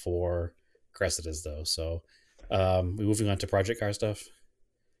love for Cressidas, though. So, we're moving on to project car stuff.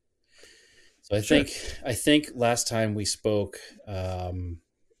 So I think last time we spoke, I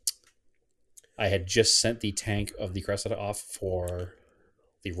had just sent the tank of the Cressida off for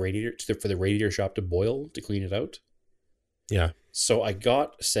the radiator shop to boil to clean it out. Yeah. So I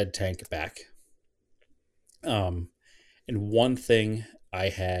got said tank back. And one thing I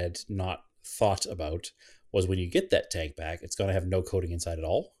had not thought about was when you get that tank back, it's going to have no coating inside at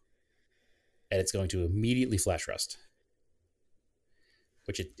all. And it's going to immediately flash rust.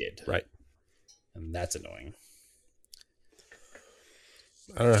 Which it did. Right. And that's annoying.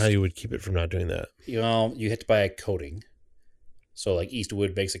 I don't know how you would keep it from not doing that. Well, you have to buy a coating. So like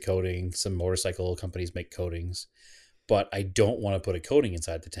Eastwood makes a coating. Some motorcycle companies make coatings. But I don't want to put a coating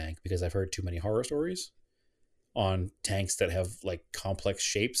inside the tank because I've heard too many horror stories on tanks that have like complex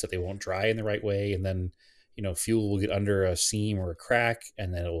shapes that they won't dry in the right way. And then, fuel will get under a seam or a crack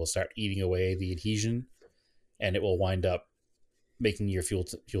and then it will start eating away the adhesion and it will wind up making your fuel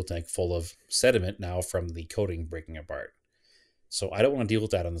tank full of sediment now from the coating breaking apart. So I don't want to deal with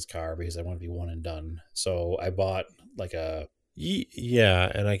that on this car because I want to be one and done. So I bought like a...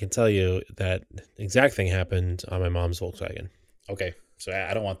 Yeah, and I can tell you that exact thing happened on my mom's Volkswagen. Okay, so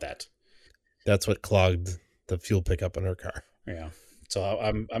I don't want that. That's what clogged the fuel pickup in her car. Yeah, so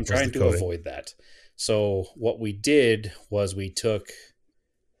I'm trying to avoid that. So what we did was we took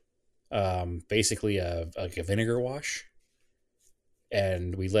basically a vinegar wash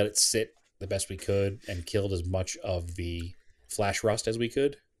and we let it sit the best we could and killed as much of the flash rust as we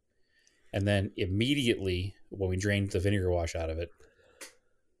could. And then immediately when we drained the vinegar wash out of it,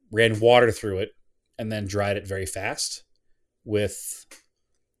 ran water through it and then dried it very fast with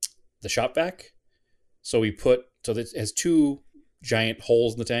the shop vac. So it has two giant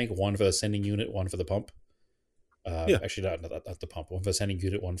holes in the tank, one for the sending unit, one for the pump. Actually, not the pump, one for the sending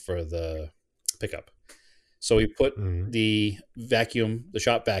unit, one for the pickup. So we put the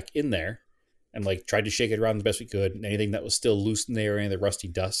shop vac in there and like tried to shake it around the best we could. And anything that was still loose in there, any of the rusty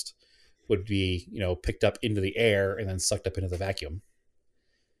dust would be, picked up into the air and then sucked up into the vacuum.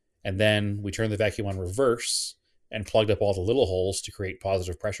 And then we turned the vacuum on reverse and plugged up all the little holes to create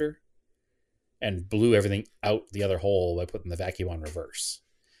positive pressure and blew everything out the other hole by putting the vacuum on reverse.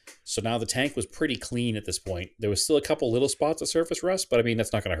 So now the tank was pretty clean at this point. There was still a couple little spots of surface rust, but I mean,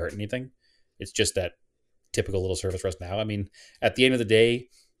 that's not going to hurt anything. It's just that typical little surface rust now. I mean, at the end of the day,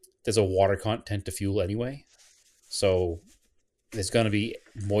 there's a water content to fuel anyway. So there's going to be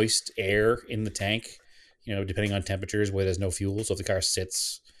moist air in the tank, depending on temperatures where there's no fuel. So if the car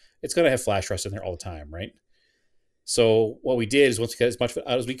sits, it's going to have flash rust in there all the time, right? So what we did is once we got as much of it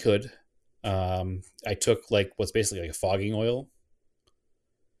out as we could, I took like what's basically like a fogging oil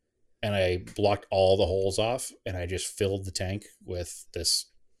and I blocked all the holes off and I just filled the tank with this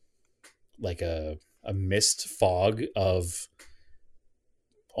like a mist fog of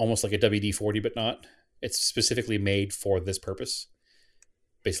almost like a WD-40, but not. It's specifically made for this purpose,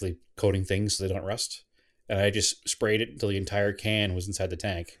 basically coating things so they don't rust. And I just sprayed it until the entire can was inside the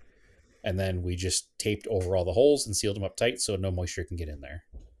tank. And then we just taped over all the holes and sealed them up tight so no moisture can get in there.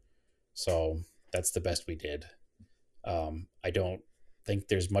 So that's the best we did. I don't think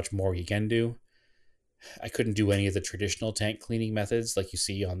there's much more you can do. I couldn't do any of the traditional tank cleaning methods like you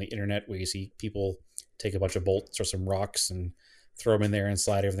see on the internet, where you see people take a bunch of bolts or some rocks and throw them in there and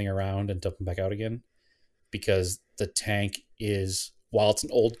slide everything around and dump them back out again. Because the tank is, while it's an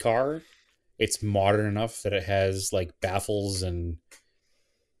old car, it's modern enough that it has like baffles and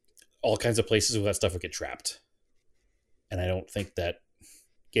all kinds of places where that stuff would get trapped. And I don't think that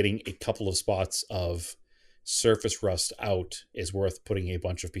getting a couple of spots of surface rust out is worth putting a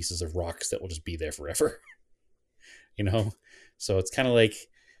bunch of pieces of rocks that will just be there forever. You know? So it's kind of like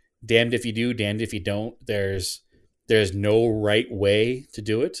damned if you do, damned if you don't. There's no right way to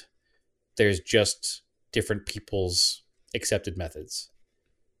do it. There's just different people's accepted methods.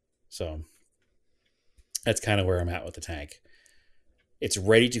 So that's kind of where I'm at with the tank. It's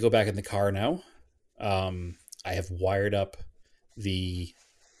ready to go back in the car now. I have wired up the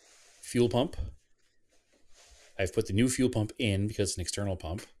fuel pump. I've put the new fuel pump in because it's an external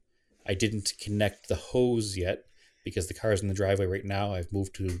pump. I didn't connect the hose yet because the car is in the driveway right now. I've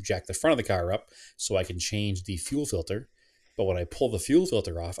moved to jack the front of the car up so I can change the fuel filter. But when I pull the fuel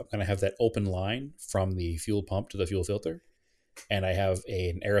filter off, I'm going to have that open line from the fuel pump to the fuel filter. And I have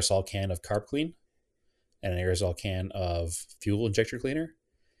an aerosol can of carb clean and an aerosol can of fuel injector cleaner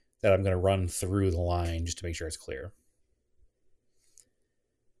that I'm going to run through the line just to make sure it's clear.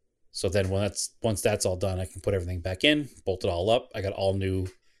 So then once that's all done, I can put everything back in, bolt it all up. I got all new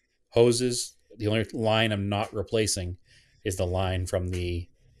hoses. The only line I'm not replacing is the line from the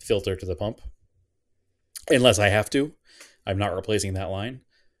filter to the pump. Unless I have to. I'm not replacing that line,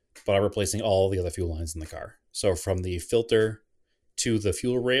 but I'm replacing all the other fuel lines in the car. So from the filter to the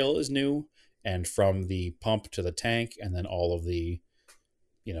fuel rail is new, and from the pump to the tank, and then all of the,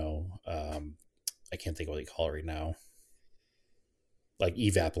 I can't think of what they call it right now, like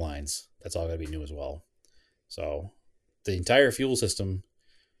evap lines. That's all got to be new as well. So the entire fuel system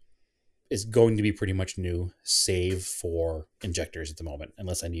is going to be pretty much new, save for injectors at the moment.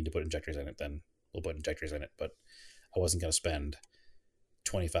 Unless I need to put injectors in it, then we'll put injectors in it. But I wasn't going to spend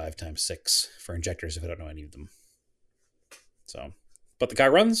 25 times 6 for injectors if I don't know I need them. So, but the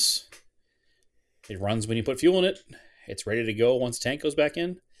car runs. It runs when you put fuel in it. It's ready to go once the tank goes back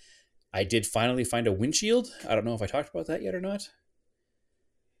in. I did finally find a windshield. I don't know if I talked about that yet or not.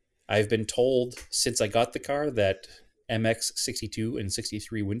 I've been told since I got the car that MX62 and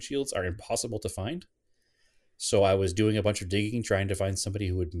 63 windshields are impossible to find. So I was doing a bunch of digging trying to find somebody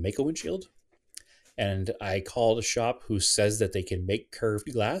who would make a windshield. And I called a shop who says that they can make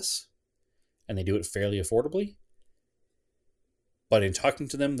curved glass and they do it fairly affordably. But in talking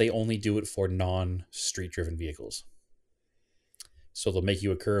to them, they only do it for non-street driven vehicles. So they'll make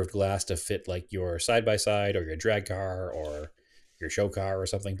you a curved glass to fit like your side-by-side or your drag car or your show car or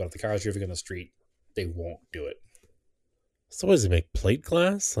something. But if the car is driving on the street, they won't do it. So what does he make? Plate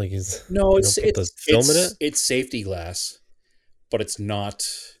glass? Like he's no, it's film in it? It's safety glass, but it's not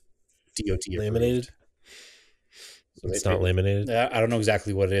DOT laminated. So it's not laminated. I don't know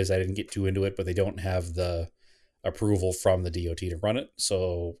exactly what it is. I didn't get too into it, but they don't have the approval from the DOT to run it.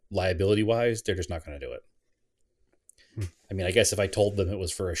 So liability wise, they're just not going to do it. I mean, I guess if I told them it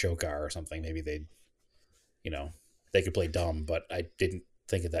was for a show car or something, maybe they'd, they could play dumb, but I didn't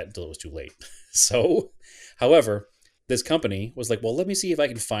think of that until it was too late. So, however, this company was like, well, let me see if I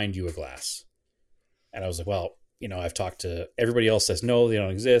can find you a glass. And I was like, well, I've talked to everybody else says, no, they don't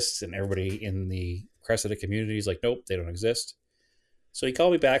exist. And everybody in the Cressida community is like, nope, they don't exist. So he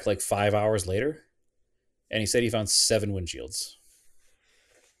called me back like 5 hours later and he said he found 7 windshields.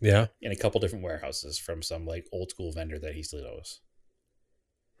 Yeah. In a couple different warehouses from some like old school vendor that he still knows.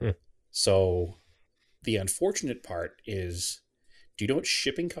 So the unfortunate part is, do you know what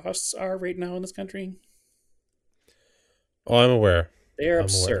shipping costs are right now in this country? Oh, I'm aware. They're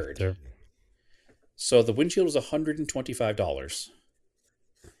absurd. So the windshield was $125.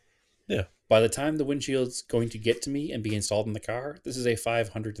 Yeah. By the time the windshield's going to get to me and be installed in the car, this is a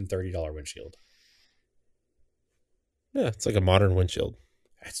 $530 windshield. Yeah, it's like a modern windshield.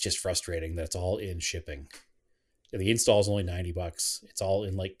 It's just frustrating that it's all in shipping. The install is only $90. It's all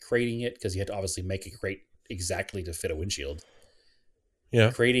in like crating it because you had to obviously make a crate exactly to fit a windshield.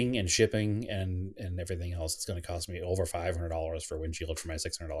 Yeah. Crating and shipping and everything else. It's going to cost me over $500 for a windshield for my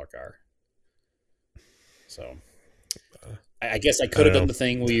 $600 car. So I guess I I could have don't done know. the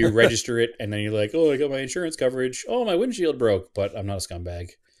thing where you register it and then you're like, oh, I got my insurance coverage. Oh, my windshield broke, but I'm not a scumbag.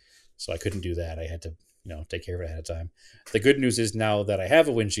 So I couldn't do that. I had to, take care of it ahead of time. The good news is now that I have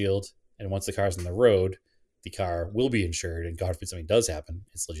a windshield and once the car's on the road, the car will be insured. And God forbid something does happen,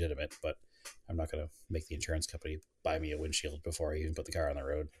 it's legitimate. But I'm not going to make the insurance company buy me a windshield before I even put the car on the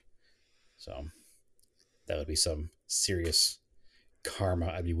road. So that would be some serious karma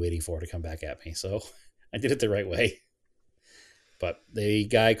I'd be waiting for to come back at me. So I did it the right way. But the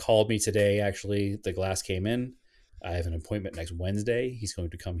guy called me today. Actually, the glass came in. I have an appointment next Wednesday. He's going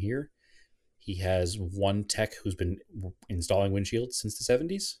to come here. He has one tech who's been installing windshields since the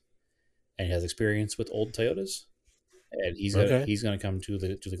 70s, and he has experience with old Toyotas. And Okay. he's gonna come to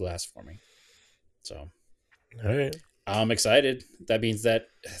the glass for me. So All right. I'm excited. That means that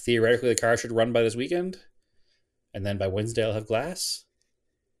theoretically the car should run by this weekend, and then by Wednesday I'll have glass,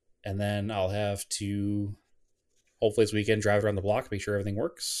 and then I'll have to hopefully this weekend drive around the block, make sure everything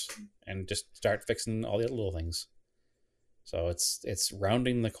works, and just start fixing all the other little things. So it's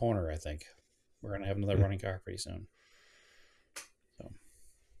rounding the corner. I think we're gonna have another running car pretty soon. So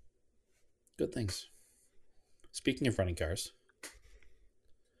good things. Speaking of running cars,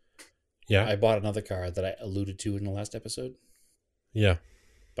 Yeah. I bought another car that I alluded to in the last episode, Yeah.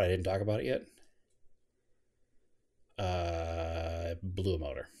 but I didn't talk about it yet. Blew a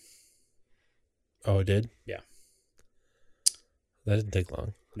motor. Oh, it did? Yeah. That didn't take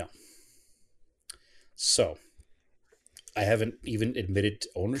long. No. So I haven't even admitted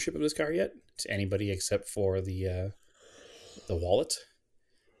ownership of this car yet to anybody except for the wallet.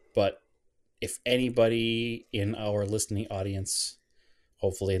 But if anybody in our listening audience,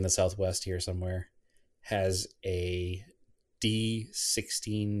 hopefully in the Southwest here somewhere, has a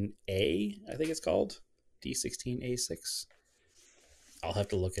D16A, I think it's called D16A6. I'll have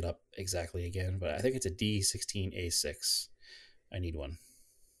to look it up exactly again, but I think it's a D16A6. I need one.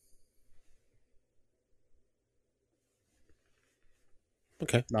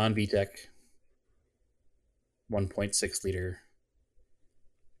 Okay. Non-VTEC, 1.6 liter,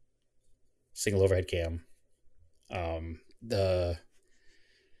 single overhead cam.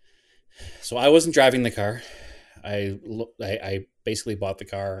 So I wasn't driving the car. I basically bought the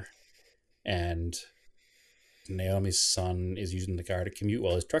car, and Naomi's son is using the car to commute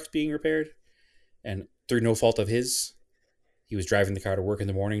while his truck's being repaired. And through no fault of his, he was driving the car to work in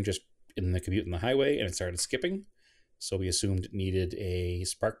the morning, just in the commute on the highway, and it started skipping. So we assumed it needed a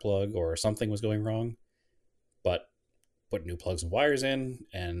spark plug or something was going wrong. But put new plugs and wires in,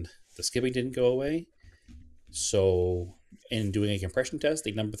 and the skipping didn't go away. So in doing a compression test,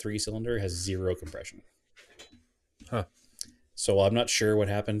 the number 3 cylinder has 0 compression. Huh. So I'm not sure what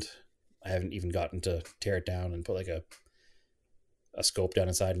happened. I haven't even gotten to tear it down and put like a scope down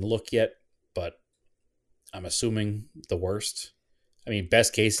inside and look yet, but I'm assuming the worst. I mean,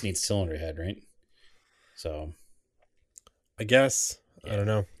 best case it needs cylinder head, right? So I guess. yeah. I don't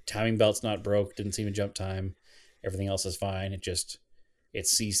know. Timing belt's not broke, didn't seem to jump time. Everything else is fine. It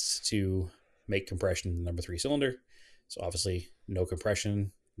ceased to make compression in the number 3 cylinder. So obviously no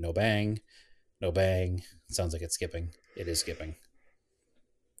compression, no bang, no bang. It sounds like it's skipping. It is skipping.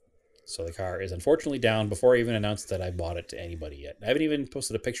 So the car is unfortunately down before I even announced that I bought it to anybody yet. I haven't even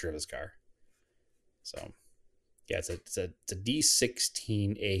posted a picture of this car. So yeah, it's a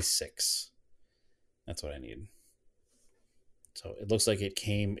D16A6. That's what I need. So it looks like it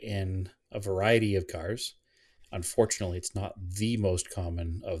came in a variety of cars. Unfortunately, it's not the most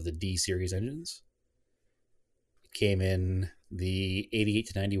common of the D series engines. It came in the 88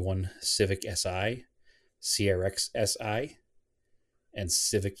 to 91 Civic Si, CRX Si, and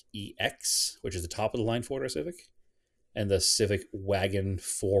Civic EX, which is the top of the line 4-door Civic, and the Civic Wagon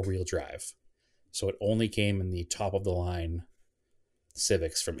 4-wheel drive. So it only came in the top of the line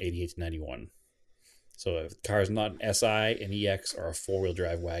Civics from 88 to 91. So if the car is not an SI, an EX, or a 4-wheel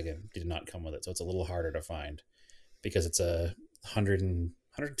drive wagon, it did not come with it. So it's a little harder to find because it's a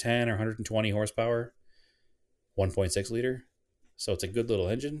 110 or 120 horsepower, 1.6 liter. So it's a good little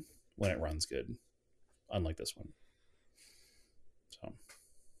engine when it runs good, unlike this one. So,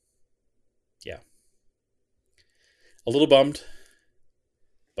 yeah. A little bummed,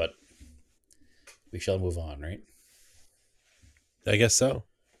 but we shall move on, right? I guess so.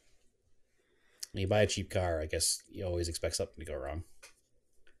 When you buy a cheap car, I guess you always expect something to go wrong.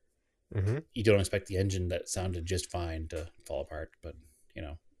 Mm-hmm. You don't expect the engine that sounded just fine to fall apart, but,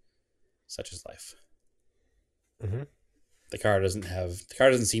 such is life. Mm-hmm. The car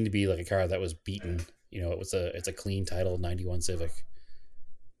doesn't seem to be like a car that was beaten. It's a clean title 91 Civic.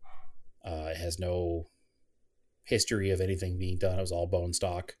 It has no history of anything being done. It was all bone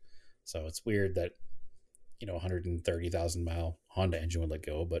stock. So it's weird that, 130,000 mile Honda engine would let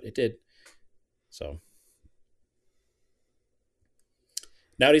go, but it did. So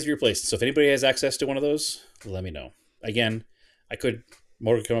now it needs to be replaced. So if anybody has access to one of those, let me know. Again, I could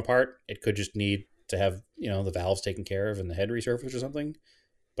motor come apart. It could just need to have the valves taken care of and the head resurfaced or something.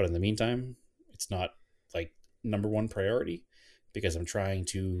 But in the meantime, it's not like number one priority because I'm trying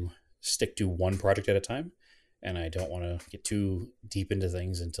to stick to one project at a time, and I don't want to get too deep into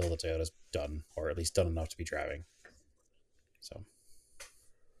things until the Toyota's done, or at least done enough to be driving. So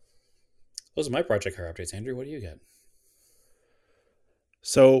those are my project car updates. Andrew, what do you got?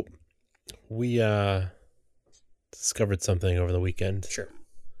 So we discovered something over the weekend. Sure.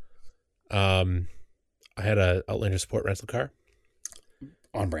 I had a Outlander Sport rental car.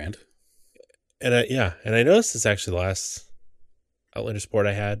 On brand. And I noticed it's actually the last Outlander Sport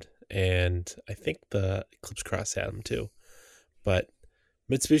I had, and I think the Eclipse Cross had them too. But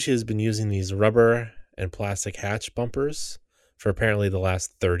Mitsubishi has been using these rubber and plastic hatch bumpers for apparently the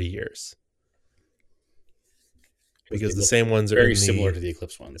last 30 years. Because the same ones are very similar to the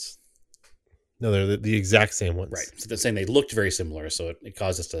Eclipse ones. No, they're the exact same ones. Right. So they're saying they looked very similar, so it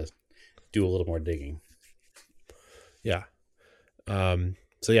caused us to do a little more digging. Yeah.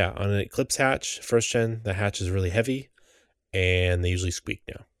 So yeah, on an Eclipse hatch, first gen, the hatch is really heavy, and they usually squeak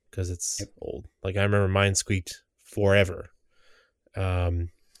now because it's old. Like I remember mine squeaked forever. Yeah,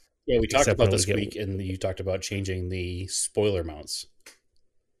 we talked about the squeak, and you talked about changing the spoiler mounts.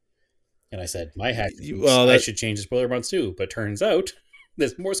 And I said, my hatch, I should change the spoiler mounts too. But turns out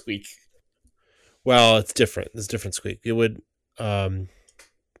there's more squeak. Well, it's different. There's different squeak. It would, mine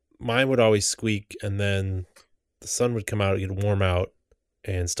would always squeak, and then the sun would come out, it would warm out,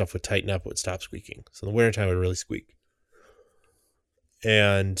 and stuff would tighten up, it would stop squeaking. So in the wintertime, it would really squeak.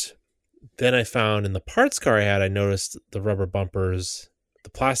 And then I found in the parts car I had, I noticed the rubber bumpers, the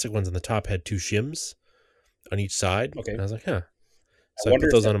plastic ones on the top had two shims on each side. Okay. And I was like, huh. So I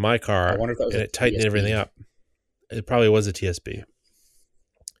put those onto my car, and it tightened everything up. It probably was a TSB.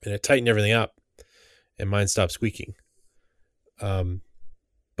 And it tightened everything up, and mine stopped squeaking.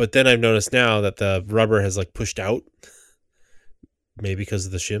 But then I've noticed now that the rubber has like pushed out, maybe because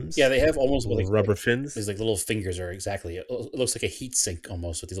of the shims. Yeah, they have almost little rubber fins. These like little fingers are exactly. It looks like a heat sink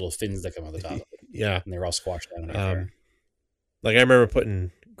almost with these little fins that come out the top. Yeah, and they're all squashed down in there. Like I remember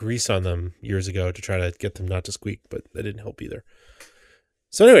putting grease on them years ago to try to get them not to squeak, but that didn't help either.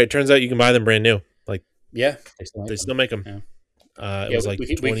 So anyway, it turns out you can buy them brand new. Like yeah, they still make them. Yeah. It was like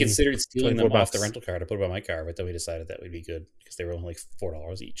we considered stealing them off the rental car to put them on my car, but then we decided that would be good because they were only like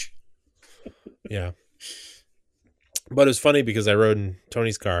 $4 each. Yeah. But it was funny because I rode in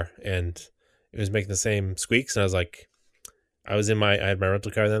Tony's car and it was making the same squeaks, and I was like, I had my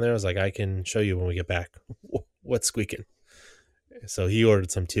rental car then there. I was like, I can show you when we get back what's squeaking. So he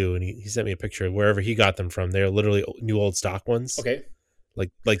ordered some too, and he sent me a picture of wherever he got them from. They're literally new old stock ones. Okay.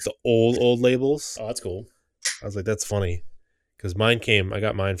 Like the old labels. Oh, that's cool. I was like, that's funny. Because I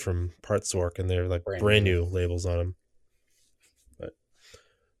got mine from Partsork, and they're like brand new labels on them. But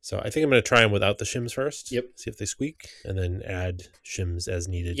so I think I'm going to try them without the shims first. Yep. See if they squeak, and then add shims as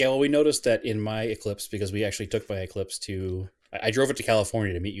needed. Yeah, well, we noticed that in my Eclipse, because we actually took my Eclipse I drove it to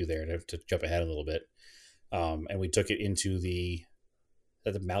California to meet you there to jump ahead a little bit. And we took it into the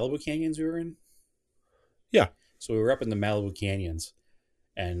Malibu Canyons we were in? Yeah. So we were up in the Malibu Canyons,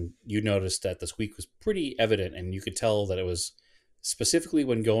 and you noticed that the squeak was pretty evident, and you could tell that it was specifically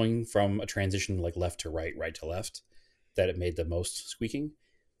when going from a transition like left to right, right to left, that it made the most squeaking.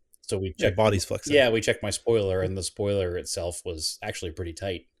 So we checked body's flexing. Yeah, we checked my spoiler, and the spoiler itself was actually pretty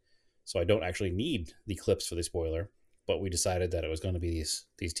tight. So I don't actually need the clips for the spoiler, but we decided that it was going to be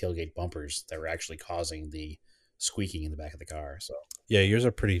these tailgate bumpers that were actually causing the squeaking in the back of the car. So yeah, yours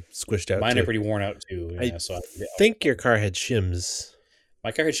are pretty squished out. Mine are pretty worn out too. Yeah, I think your car had shims.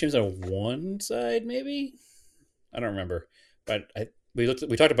 My car had shims on one side, maybe. I don't remember, but we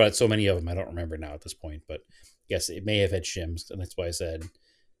talked about it. So many of them, I don't remember now at this point. But yes, it may have had shims, and that's why I said it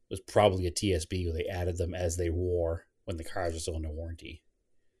was probably a TSB where they added them as they wore when the cars were still under warranty.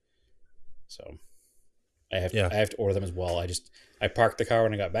 So I have to order them as well. I parked the car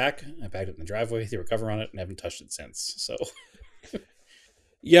when I got back. I packed it in the driveway, threw a cover on it, and haven't touched it since. So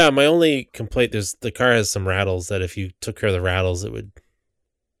yeah, my only complaint is the car has some rattles that if you took care of the rattles, it would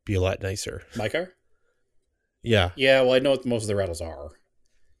be a lot nicer. My car? Yeah. Yeah, well, I know what most of the rattles are.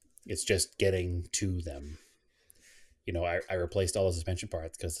 It's just getting to them. I replaced all the suspension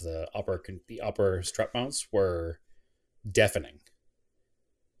parts because the upper strut mounts were deafening.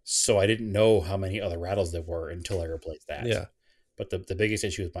 So I didn't know how many other rattles there were until I replaced that. Yeah. But the biggest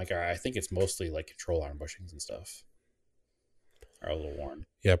issue with my car, I think it's mostly like control arm bushings and stuff are a little worn.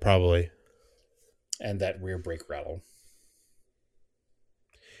 Yeah, probably. and that rear brake rattle.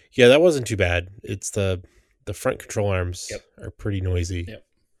 Yeah, that wasn't too bad. It's the front control arms Yep. are pretty noisy. Yep.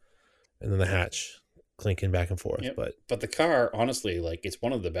 And then the hatch clinking back and forth. Yep. But the car, honestly, like it's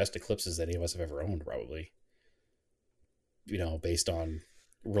one of the best Eclipses any of us have ever owned, probably. You know, based on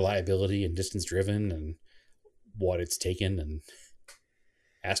reliability and distance driven and what it's taken and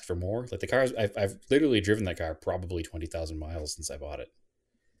asked for more. Like the cars, I've literally driven that car probably 20,000 miles since I bought it.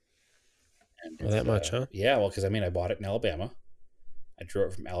 And well, that much, huh? Yeah, well, because I mean, I bought it in Alabama. I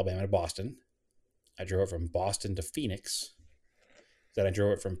drove it from Alabama to Boston. I drove it from Boston to Phoenix. Then I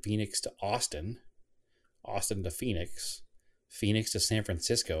drove it from Phoenix to Austin, Austin to Phoenix, Phoenix to San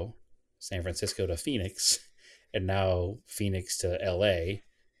Francisco, San Francisco to Phoenix, and now Phoenix to LA,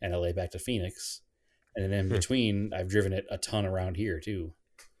 and LA back to Phoenix. And then in between, I've driven it a ton around here too.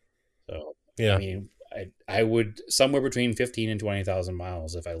 So, yeah. I mean, I would somewhere between 15 and 20,000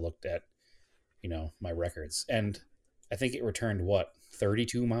 miles if I looked at, you know, my records. And I think it returned what,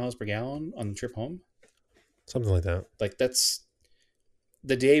 32 miles per gallon on the trip home? Something like that. Like that's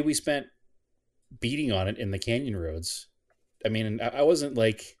the day we spent beating on it in the canyon roads. I mean, I wasn't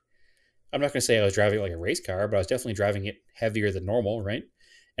like, I'm not going to say I was driving it like a race car, but I was definitely driving it heavier than normal, right?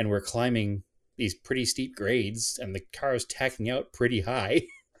 And we're climbing these pretty steep grades, and the car is tacking out pretty high.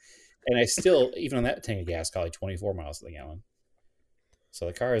 And I still, even on that tank of gas, got like 24 miles to the gallon. So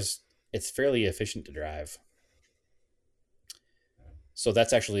the car is, it's fairly efficient to drive. So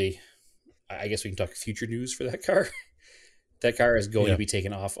that's actually, I guess we can talk future news for that car. That car is going to be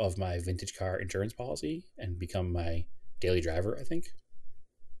taken off of my vintage car insurance policy and become my daily driver, I think.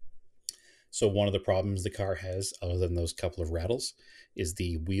 So one of the problems the car has, other than those couple of rattles, is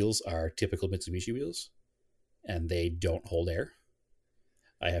the wheels are typical Mitsubishi wheels, and they don't hold air.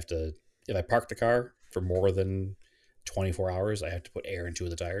 I have to, if I park the car for more than 24 hours, I have to put air in 2 of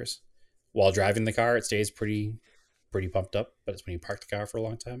the tires. While driving the car, it stays pretty pumped up, but it's when you park the car for a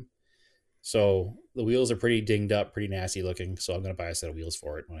long time. So the wheels are pretty dinged up, pretty nasty looking. So I'm going to buy a set of wheels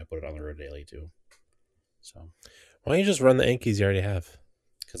for it when I put it on the road daily too. So why don't you just run the Ankies you already have?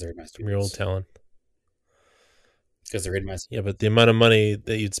 Because they're in my from your old Talon. Because they're in my... Yeah, but the amount of money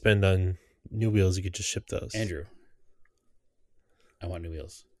that you'd spend on new wheels, you could just ship those. Andrew, I want new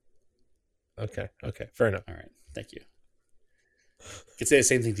wheels. Okay, fair enough. All right, thank you. I could say the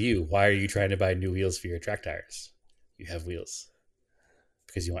same thing to you. Why are you trying to buy new wheels for your track tires? You have wheels.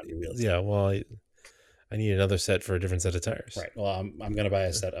 Because you want new wheels. Yeah, well, I need another set for a different set of tires. Right. Well, I'm going to buy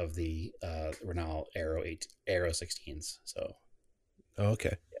a set of the Renault Aero 16s. So. Oh,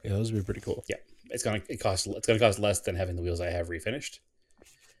 okay. Yeah, those would be pretty cool. Yeah, it's gonna cost less than having the wheels I have refinished.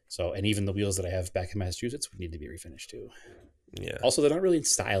 So, and even the wheels that I have back in Massachusetts would need to be refinished too. Yeah. Also, they're not really in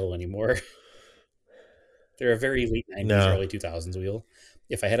style anymore. They're a very late 90s, early 2000s wheel.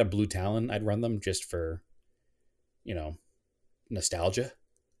 If I had a blue Talon, I'd run them just for, you know, nostalgia.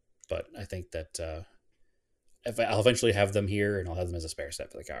 But I think that I'll eventually have them here, and I'll have them as a spare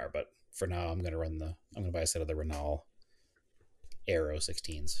set for the car. But for now, I'm going to buy a set of the Renault Aero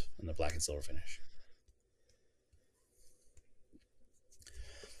 16s in the black and silver finish.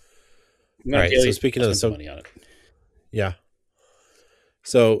 All right. So speaking of money on it. Yeah.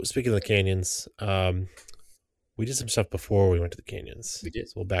 So speaking of the canyons, we did some stuff before we went to the canyons. We did.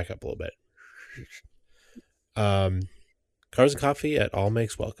 So we'll back up a little bit. Cars and Coffee at All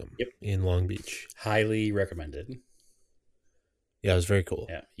Makes Welcome. Yep. In Long Beach. Highly recommended. Yeah, it was very cool.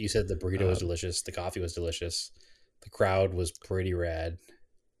 Yeah, you said the burrito was delicious. The coffee was delicious. The crowd was pretty rad.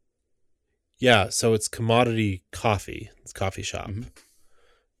 Yeah, so it's Commodity Coffee. It's a coffee shop. Mm-hmm.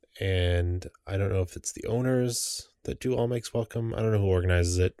 And I don't know if it's the owners that do All Makes Welcome. I don't know who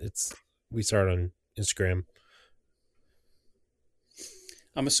organizes it. We saw it on Instagram.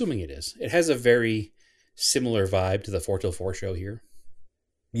 I'm assuming it is. It has a very similar vibe to the 4 till 4 show here.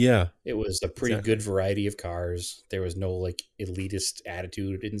 Yeah. It was a pretty good variety of cars. There was no like elitist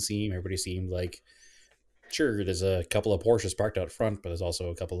attitude. It didn't seem. Everybody seemed like, sure, there's a couple of Porsches parked out front, but there's also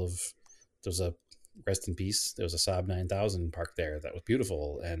a couple of, there's a, rest in peace, there was a Saab 9000 parked there that was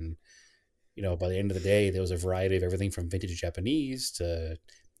beautiful. And, you know, by the end of the day, there was a variety of everything from vintage Japanese to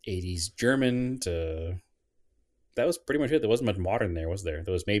 80s German to, that was pretty much it. There wasn't much modern there, was there?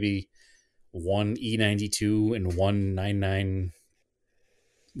 There was maybe one E92 and one 991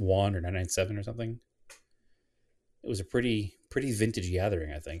 or 997 or something. It was a pretty vintage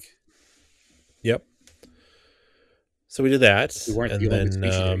gathering, I think. Yep. So we did that. We weren't the only Mitsubishi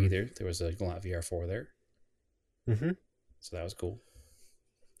there either. There was a Galant VR4 there. Mm-hmm. So that was cool.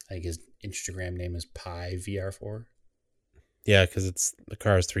 I think his Instagram name is Pi VR4. Yeah, because the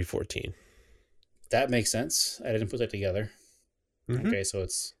car is 314. That makes sense. I didn't put that together. Mhm. Okay, so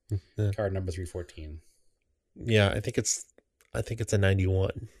it's Yeah. car number 314. Yeah, I think it's a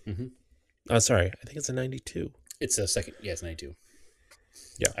 91. Mm-hmm. Oh, sorry, I think it's a 92. It's a second. Yeah, it's 92.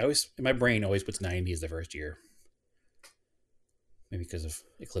 Yeah. I always, in my brain, always puts 90 as the first year. Maybe because of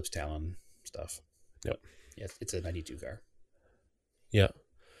Eclipse Talon stuff. Yep. But yeah, it's a 92 car. Yeah.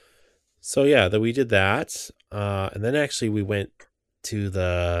 So yeah, that we did that, and then actually we went to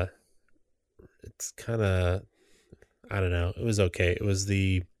the. It's kind of, I don't know. It was okay. It was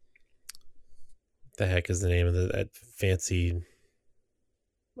the heck is the name of that fancy?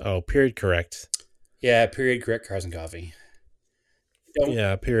 Oh, Period Correct. Yeah, period correct cars and coffee. Don't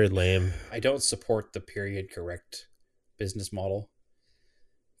Yeah, Period Lame. I don't support the period correct business model,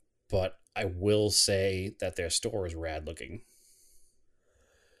 but I will say that their store is rad looking.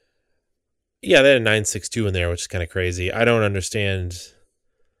 Yeah, they had a 962 in there, which is kind of crazy. I don't understand.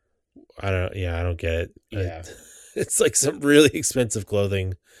 I don't. Yeah, I don't get it. Yeah. It's like some really expensive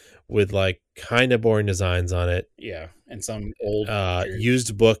clothing with like kind of boring designs on it. Yeah, and some old pictures.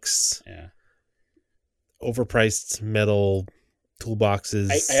 Used books, Yeah. overpriced metal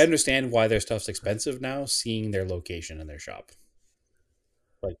toolboxes. I understand why their stuff's expensive now, seeing their location in their shop.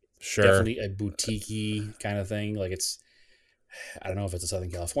 Like Sure. definitely a boutique kind of thing. Like it's I don't know if it's a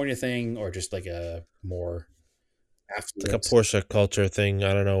Southern California thing or just like a more It's like a affluent. Porsche culture thing.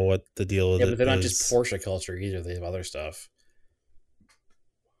 I don't know what the deal with Yeah, it but they're not is. just Porsche culture either. They have other stuff.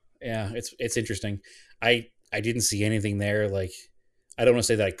 Yeah, it's interesting. I didn't see anything there. Like I don't want to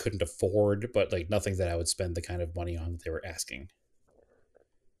say that I couldn't afford, but like nothing that I would spend the kind of money on that they were asking.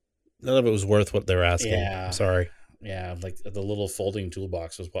 None of it was worth what they were asking. Yeah. I'm sorry. Yeah, like the little folding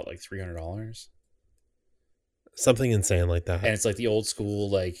toolbox was what, like $300, Something insane like that. and it's like the old school,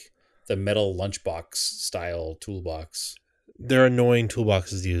 like the metal lunchbox style toolbox. They're annoying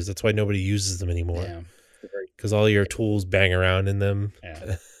toolboxes to use. That's why nobody uses them anymore. Yeah, Because all your tools bang around in them.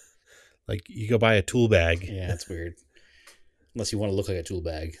 yeah, Like you go buy a tool bag. yeah. It's weird. Unless you want to look like a tool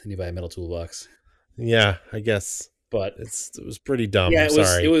bag, then you buy a metal toolbox. Yeah, I guess But it was pretty dumb. yeah, I'm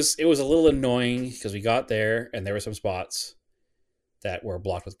sorry. it was a little annoying because we got there and there were some spots that were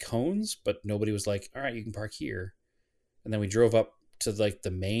blocked with cones, but nobody was like, "All right, you can park here." And then we drove up to like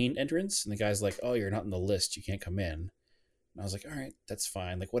the main entrance, and the guy's like, "Oh, you're not in the list. You can't come in." And I was like, "All right, that's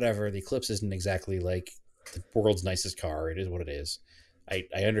fine. Like whatever. The Eclipse isn't exactly like the world's nicest car. It is what it is. I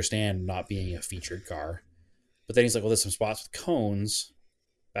understand not being a featured car." But then he's like, "Well, there's some spots with cones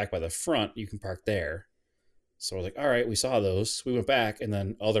back by the front. You can park there." So we're like, "All right, we saw those." We went back, and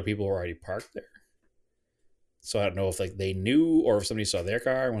then other people were already parked there. So I don't know if like they knew or if somebody saw their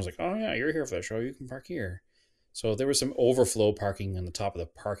car and was like, "Oh yeah, you're here for the show. You can park here." So there was some overflow parking on the top of the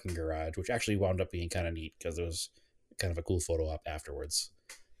parking garage, which actually wound up being kind of neat because it was kind of a cool photo op afterwards.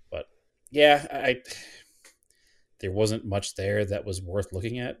 But yeah, there wasn't much there that was worth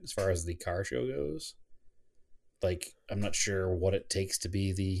looking at as far as the car show goes. Like I'm not sure what it takes to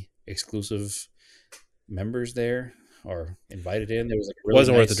be the exclusive members there or invited in. There was like a really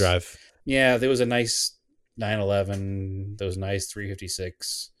Wasn't worth the nice- drive. Yeah, there was a nice 911. There was a nice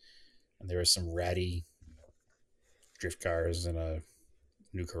 356, and there was some ratty drift cars and a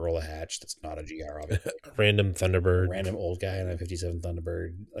new Corolla hatch that's not a GR, obviously. Random Thunderbird. Random old guy in a 57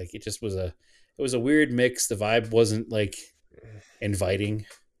 Thunderbird. Like it just was a weird mix. The vibe wasn't like inviting.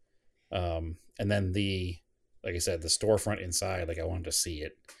 And then like I said, the storefront inside, like I wanted to see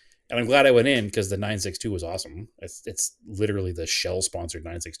it. And I'm glad I went in because the 962 was awesome. It's literally the Shell sponsored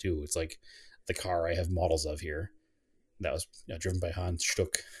 962. It's like the car I have models of here. That was driven by Hans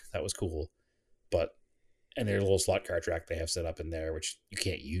Stuck. That was cool. And their little slot car track they have set up in there, which you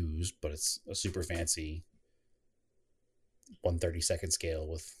can't use, but it's a super fancy 1/32 scale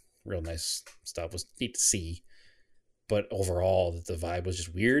with real nice stuff. It was neat to see. But overall, the vibe was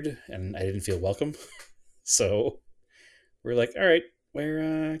just weird, and I didn't feel welcome. So we're like, all right,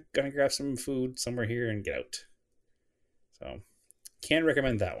 we're gonna grab some food somewhere here and get out. So can't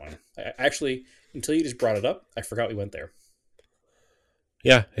recommend that one. I actually, until you just brought it up, I forgot we went there.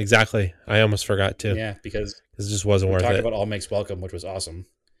 Yeah, exactly. I almost forgot to. Yeah, because It just wasn't we worth talked it. about All Makes Welcome, which was awesome.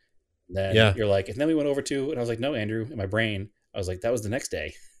 Then Yeah. you're like, and then we went over to, and I was like, no, Andrew, in my brain, I was like, that was the next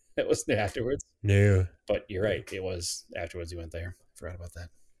day. That was the afterwards. No. But you're right. It was afterwards you went there. I forgot about that.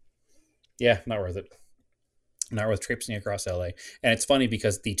 Yeah, not worth it. Not worth traipsing across LA. And it's funny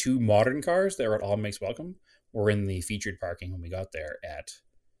because the two modern cars that were at All Makes Welcome were in the featured parking when we got there at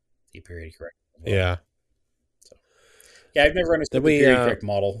the Period Correct. as well. Yeah. Yeah, I've never understood Then we, the Period Correct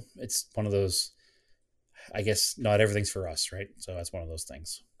model. It's one of those, I guess not everything's for us, right? So that's one of those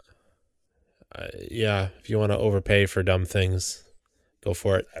things. Yeah. If you want to overpay for dumb things, go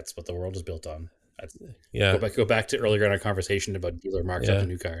for it. That's what the world is built on. Yeah. Go back to earlier in our conversation about dealer marks up Yeah. in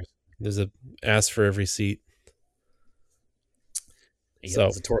new cars. There's a ass for every seat. Yep, So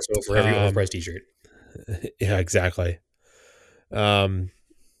there's a torso for every overpriced t-shirt. yeah, exactly. All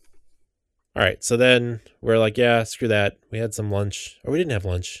right. So then we're like, yeah, screw that. We had some lunch, or we didn't have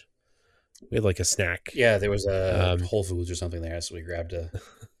lunch. We had like a snack. Yeah, there was a Um, Whole Foods or something there, so we grabbed a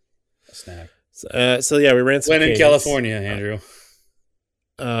snack. so yeah, we ran some. When in Canyons. California, Andrew.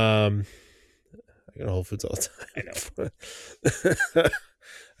 I go to Whole Foods all the time. I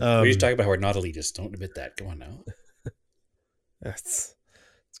know. We just talk about how we're not elitist. Don't admit that. Come on now. It's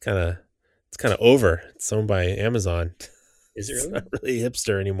kind of over. It's owned by Amazon. Is it It's really? not really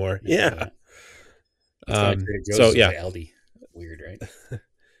hipster anymore. No, Yeah. so yeah, Aldi. Weird, right?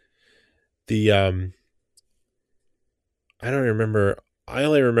 I don't remember. I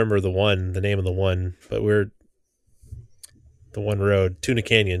only remember the name of the one, but we're the one road, Tuna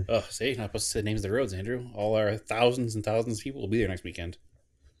Canyon. Oh, see, not supposed to say names of the roads, Andrew. All our thousands and thousands of people will be there next weekend.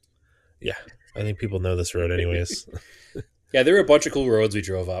 Yeah, I think people know this road anyways. Yeah, there were a bunch of cool roads we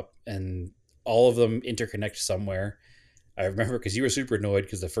drove up, and all of them interconnect somewhere. I remember because you were super annoyed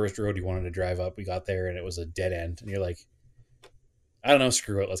because the first road you wanted to drive up, we got there and it was a dead end, and you're like, I don't know,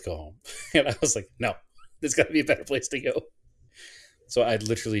 screw it, let's go home. And I was like, no, there's got to be a better place to go. So I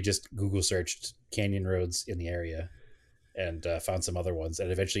literally just Google searched canyon roads in the area and found some other ones,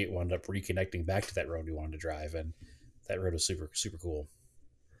 and eventually it wound up reconnecting back to that road we wanted to drive, and that road was super, super cool.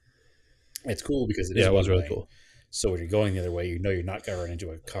 It's cool because it was really cool. So when you're going the other way, you know you're not going to run into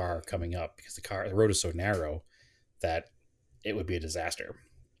a car coming up because the road is so narrow that it would be a disaster.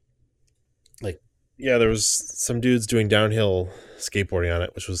 Yeah, there was some dudes doing downhill skateboarding on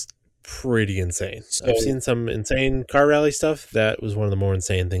it, which was pretty insane. So, I've seen some insane car rally stuff. That was one of the more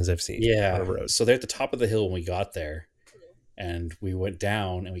insane things I've seen. Yeah. On a road. So they're at the top of the hill when we got there, and we went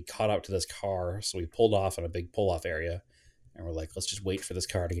down and we caught up to this car. So we pulled off on a big pull-off area, and we're like, let's just wait for this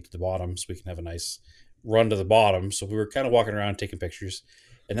car to get to the bottom so we can have a nice run to the bottom. So we were kind of walking around taking pictures,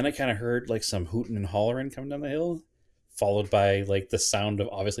 and then I kind of heard like some hooting and hollering coming down the hill, followed by like the sound of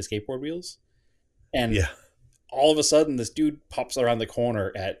obviously skateboard wheels. And all of a sudden, this dude pops around the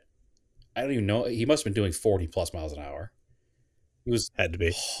corner at, I don't even know, he must have been doing 40 plus miles an hour. He was had to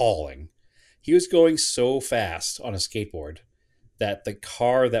be hauling. He was going so fast on a skateboard that the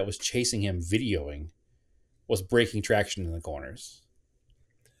car that was chasing him videoing was breaking traction in the corners.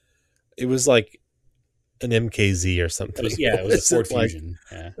 It was like an MKZ or something. It was a Ford Fusion.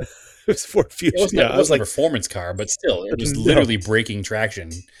 Yeah. It was Ford Fusion. It wasn't a performance car, but still, it was literally breaking traction.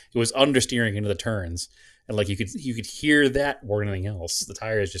 It was understeering into the turns, and like you could hear that more than anything else. The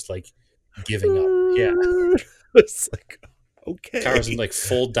tire is just like giving up. Yeah, it's like okay. The car was in like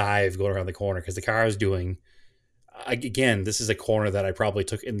full dive going around the corner because the car was doing. Again, this is a corner that I probably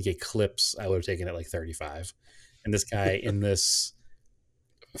took in the Eclipse. I would have taken it like 35, and this guy in this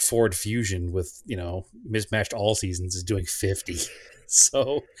Ford Fusion with mismatched all seasons is doing 50.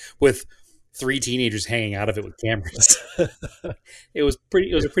 So with 3 teenagers hanging out of it with cameras, it was a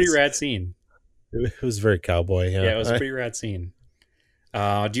pretty rad scene. It was very cowboy. Yeah, it was a pretty rad scene.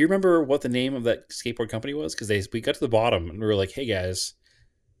 Do you remember what the name of that skateboard company was? Because we got to the bottom and we were like, "Hey guys,"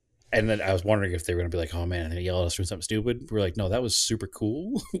 and then I was wondering if they were going to be like, "Oh man," they yelled at us for something stupid. We were like, "No, that was super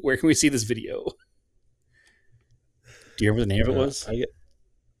cool. Where can we see this video?" Do you remember the name of it was? Hold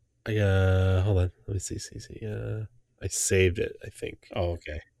on. Let me see. I saved it, I think. Oh,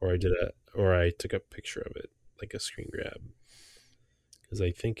 okay. Or I took a picture of it, like a screen grab. Because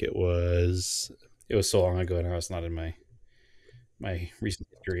I think it was so long ago now. It's not in my recent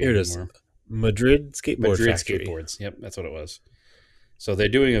history here. It anymore. is Madrid Factory. Skateboards. Yep, that's what it was. So they're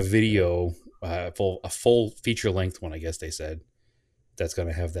doing a video, a full feature length one, I guess they said. That's going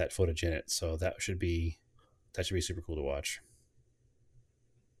to have that footage in it. So that should be super cool to watch.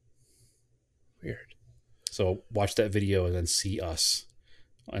 Weird. So watch that video and then see us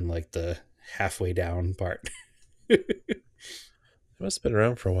on like the halfway down part. It must have been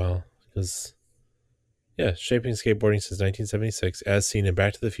around for a while because, shaping skateboarding since 1976, as seen in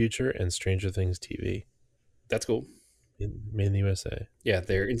Back to the Future and Stranger Things TV. That's cool. Made in the USA. Yeah,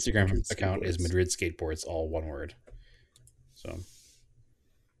 their Instagram account is Madrid Skateboards, all one word. So,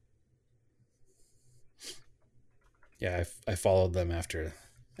 yeah, I followed them after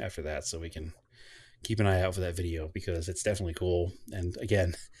that, so we can keep an eye out for that video because it's definitely cool. And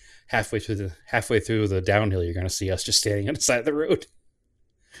again, halfway through the downhill, you're going to see us just standing on the side of the road,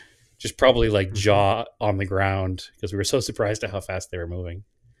 just probably like jaw on the ground because we were so surprised at how fast they were moving.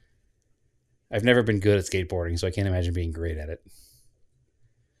 I've never been good at skateboarding, so I can't imagine being great at it.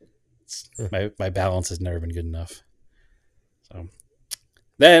 My balance has never been good enough. So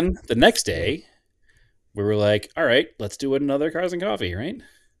then the next day, we were like, all right, let's do another Cars and Coffee, right?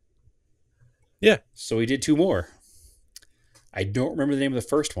 Yeah. So we did 2 more. I don't remember the name of the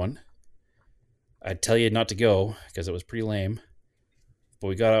first one. I'd tell you not to go because it was pretty lame. But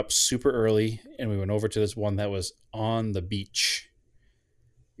we got up super early and we went over to this one that was on the beach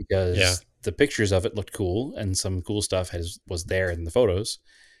because the pictures of it looked cool and some cool stuff was there in the photos.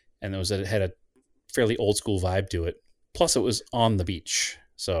 And it had a fairly old school vibe to it. Plus, it was on the beach.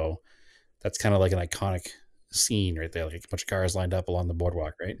 So that's kind of like an iconic scene right there, like a bunch of cars lined up along the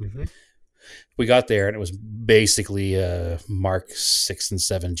boardwalk, right? Mm-hmm. We got there and it was basically a Mark 6 and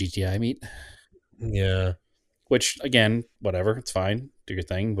 7 GTI meet. Yeah. Which, again, whatever, it's fine, do your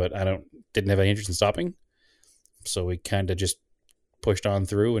thing, but didn't have any interest in stopping. So we kind of just pushed on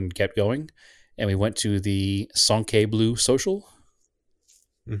through and kept going. And we went to the Sonkei Blue Social.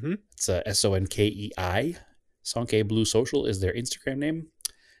 Mm-hmm. It's Sonkei. Sonkei Blue Social is their Instagram name.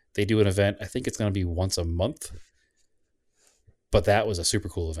 They do an event, I think it's going to be once a month. But that was a super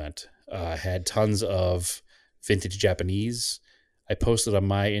cool event. Had tons of vintage Japanese. I posted on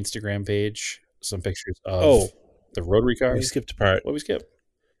my Instagram page some pictures of the rotary cars. We skipped a part. What we skip?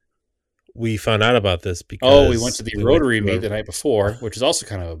 We found out about this because we went to the rotary meet the night before, which is also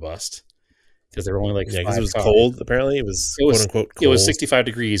kind of a bust because there were only like because 5 it was cars. cold. Apparently, it was quote unquote cold. It was 65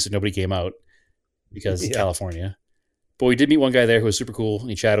 degrees, so nobody came out because it's California. But we did meet one guy there who was super cool.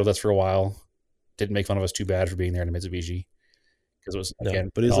 He chatted with us for a while. Didn't make fun of us too bad for being there in a Mitsubishi because it was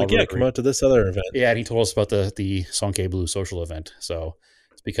again. But he's like, "Yeah, come out to this other event." Yeah, and he told us about the Sonkei Blue Social event. So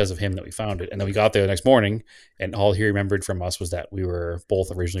it's because of him that we found it. And then we got there the next morning, and all he remembered from us was that we were both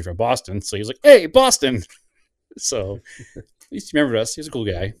originally from Boston. So he was like, "Hey, Boston!" So at least he remembered us. He was a cool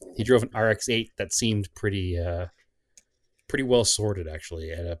guy. He drove an RX-8 that seemed pretty well sorted. Actually,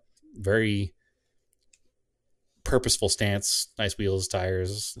 it had a very purposeful stance, nice wheels,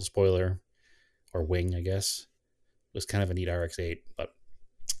 tires, spoiler, or wing, I guess. It was kind of a neat RX-8, but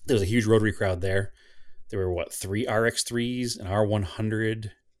there was a huge rotary crowd there. There were 3 RX-3s, an R100,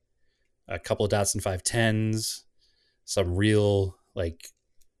 a couple of Datsun 510s, some real like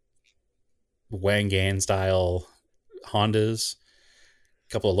Wangan style Hondas,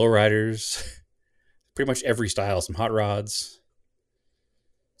 a couple of lowriders, pretty much every style, some hot rods,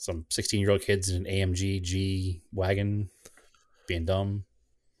 some 16-year-old kids in an AMG G wagon being dumb.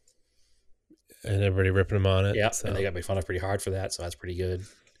 And everybody ripping them on it. Yeah, and they got made fun of pretty hard for that, so that's pretty good.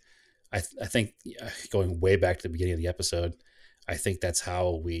 I think going way back to the beginning of the episode, I think that's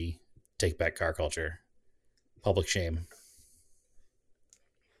how we take back car culture. Public shame.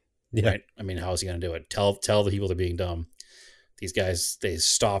 Yeah. Right? I mean, how is he going to do it? Tell the people they're being dumb. These guys, they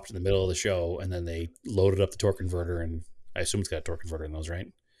stopped in the middle of the show and then they loaded up the torque converter, and I assume it's got a torque converter in those, right?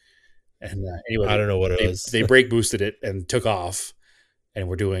 And anyway, I don't know what it was. They brake boosted it and took off, and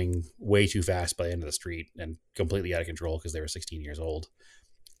were doing way too fast by the end of the street and completely out of control because they were 16 years old.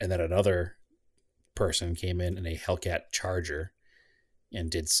 And then another person came in a Hellcat Charger and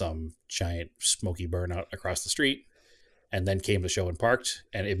did some giant smoky burnout across the street, and then came to the show and parked.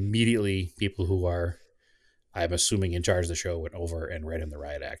 And immediately people who are, I'm assuming, in charge of the show went over and read him the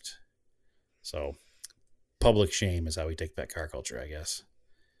riot act. So public shame is how we take back car culture, I guess.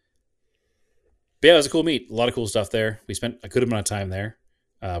 But yeah, it was a cool meet. A lot of cool stuff there. We spent a good amount of time there.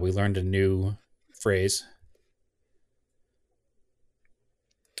 We learned a new phrase.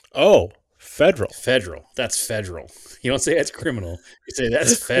 Oh, federal. Federal. That's federal. You don't say that's criminal. You say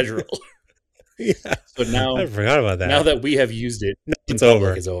that's federal. Yeah. But now I forgot about that. Now that we have used it, it's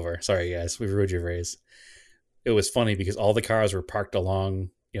over. It's over. Sorry, guys. We ruined your phrase. It was funny because all the cars were parked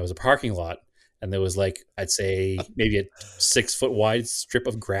along, it was a parking lot, and there was like, I'd say maybe a 6 foot wide strip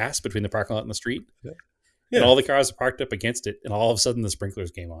of grass between the parking lot and the street. Yeah. And all the cars were parked up against it, and all of a sudden the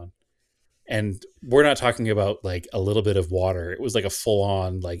sprinklers came on. And we're not talking about like a little bit of water. It was like a full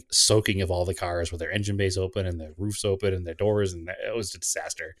on like soaking of all the cars with their engine bays open and their roofs open and their doors. And it was a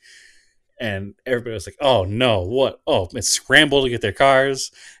disaster. And everybody was like, oh no, what? Oh, it scrambled to get their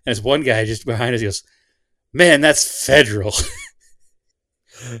cars. And this one guy just behind us, he goes, man, that's federal.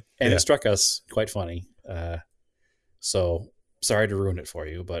 And it struck us quite funny. So sorry to ruin it for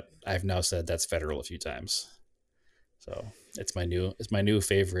you, but I've now said that's federal a few times. So it's my new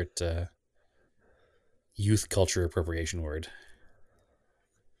favorite youth culture appropriation word.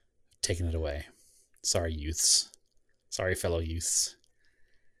 Taking it away. Sorry, youths. Sorry, fellow youths.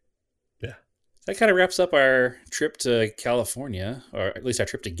 Yeah. That kind of wraps up our trip to California, or at least our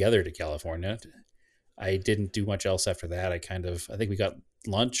trip together to California. I didn't do much else after that. I think we got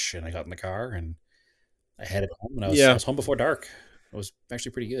lunch and I got in the car and I headed home, and I was home before dark. It was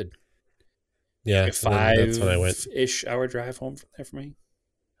actually pretty good. Yeah. Like a 5-ish hour drive home from there for me.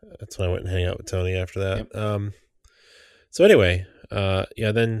 That's when I went and hang out with Tony after that. Yep. So anyway,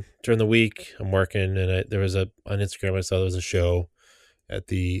 then during the week I'm working, and there was on Instagram I saw there was a show at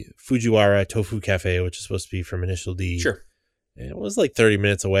the Fujiwara Tofu Cafe, which is supposed to be from Initial D. Sure. And it was like 30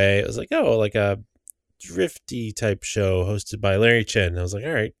 minutes away. It was like, oh, like a drifty type show hosted by Larry Chen. And I was like,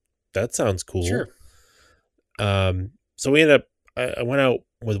 all right, that sounds cool. Sure. So we ended up, I went out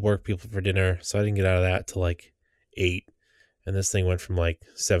with work people for dinner, so I didn't get out of that till like 8. And this thing went from like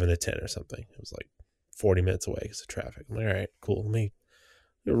 7 to 10 or something. It was like 40 minutes away because of traffic. I'm like, all right, cool. Let me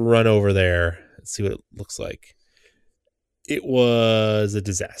run over there and see what it looks like. It was a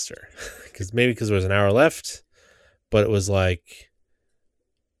disaster because there was an hour left, but it was like,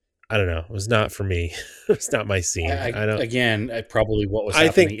 I don't know. It was not for me. It's not my scene. I don't. Again, probably what was I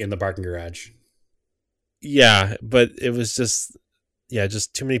happening think in the parking garage. Yeah, but it was just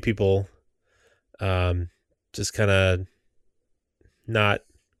too many people. Just kind of not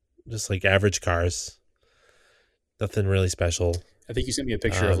just like average cars. Nothing really special. I think you sent me a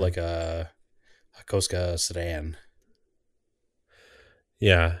picture of like a Koska sedan.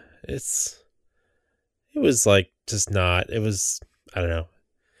 Yeah, it was like just not. It was, I don't know.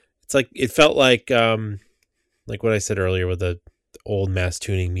 It's like it felt like what I said earlier with the old mass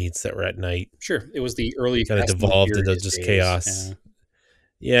tuning meets that were at night. Sure, it was the early kind of devolved into just days. Chaos.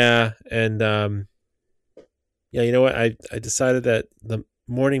 Yeah, and you know what? I decided that the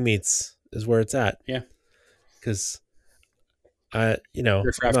morning meets is where it's at. Yeah, because I'm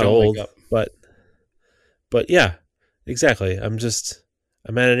not old, but yeah, exactly.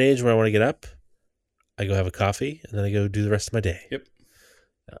 I'm at an age where I want to get up. I go have a coffee, and then I go do the rest of my day. Yep.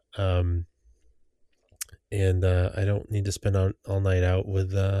 And I don't need to spend all night out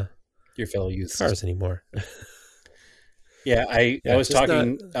with your fellow youths cars anymore. Yeah, I was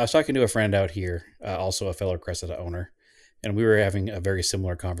talking to a friend out here, also a fellow Cressida owner, and we were having a very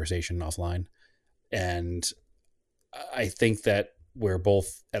similar conversation offline. And I think that we're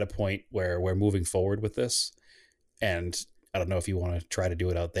both at a point where we're moving forward with this. And I don't know if you want to try to do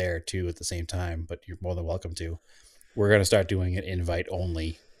it out there too at the same time, but you're more than welcome to. We're going to start doing an invite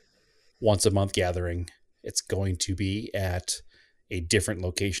only once a month gathering. It's going to be at a different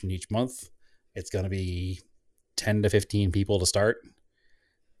location each month. It's going to be 10 to 15 people to start.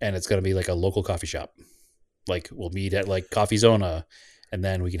 And it's going to be like a local coffee shop. Like we'll meet at like Coffee Zona, and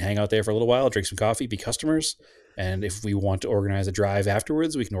then we can hang out there for a little while, drink some coffee, be customers. And if we want to organize a drive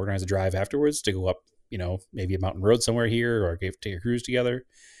afterwards, we can organize a drive afterwards to go up, maybe a mountain road somewhere here or take a cruise together.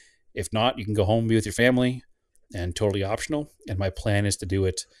 If not, you can go home, be with your family, and totally optional. And my plan is to do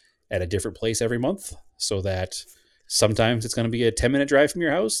it at a different place every month so that sometimes it's going to be a 10-minute drive from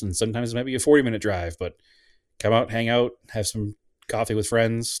your house and sometimes it might be a 40-minute drive, but come out, hang out, have some coffee with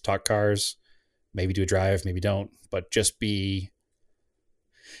friends, talk cars, maybe do a drive, maybe don't, but just be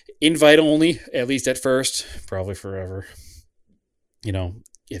invite only, at least at first, probably forever.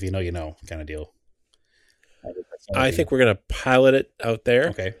 If you know kind of deal. I think we're going to pilot it out there.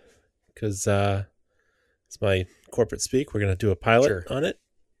 Okay. Because it's my corporate speak. We're going to do a pilot on it.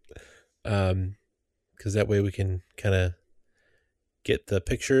 Because that way we can kind of get the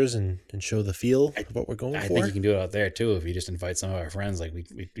pictures and show the feel of what we're going for. I think you can do it out there too. If you just invite some of our friends, like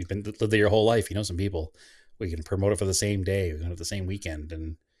we've been lived there your whole life, some people, we can promote it for the same day, we can have the same weekend,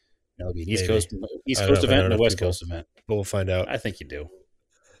 and it'll be an East Coast event and a West Coast event. But we'll find out. I think you do.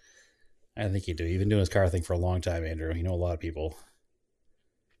 You've been doing this car thing for a long time, Andrew. You know a lot of people.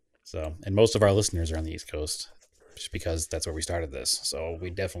 So, and most of our listeners are on the East Coast, just because that's where we started this. So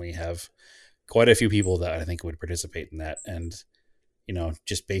we definitely have quite a few people that I think would participate in that. And,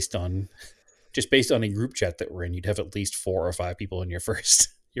 just based on a group chat that we're in, you'd have at least 4 or 5 people in your first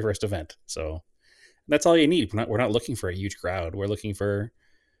event. So that's all you need. We're not looking for a huge crowd. We're looking for,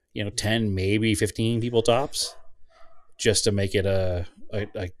 10, maybe 15 people tops, just to make it a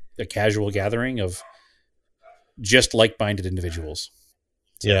casual gathering of just like-minded individuals.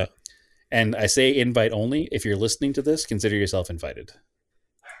 So, yeah. And I say invite only. If you're listening to this, consider yourself invited.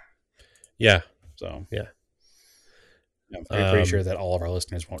 Yeah. So, yeah. I'm pretty sure that all of our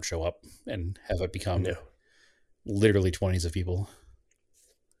listeners won't show up and have it become literally 20s of people.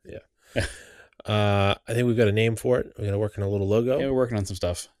 Yeah. I think we've got a name for it. We're going to work on a little logo. Yeah, we're working on some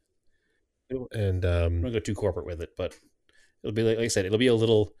stuff. And I'm going to go too corporate with it, but it'll be like I said, it'll be a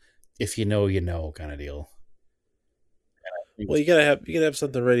little if you know kind of deal. Well, you gotta have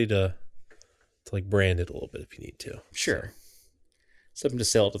something ready to like brand it a little bit if you need to. Sure. Something to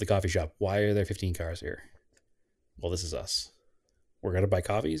sell it to the coffee shop. Why are there 15 cars here? Well, this is us. We're going to buy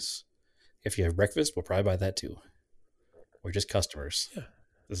coffees. If you have breakfast, we'll probably buy that too. We're just customers. Yeah.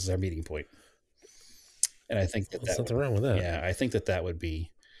 This is our meeting point. And I think there's nothing wrong with that. Yeah, I think that would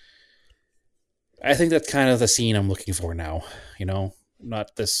be I think that's kind of the scene I'm looking for now. You know,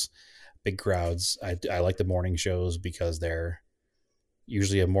 not this big crowds. I like the morning shows because they're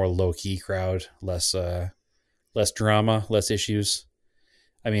usually a more low key crowd, less drama, less issues.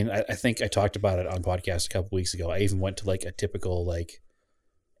 I mean, I think I talked about it on podcast a couple weeks ago. I even went to like a typical like,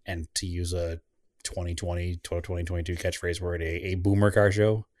 and to use a 2022 catchphrase word, a boomer car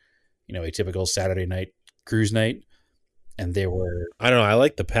show. You know, a typical Saturday night cruise night, and they were I don't know. I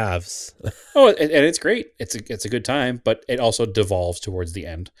like the paths. and it's great. It's a good time, but it also devolves towards the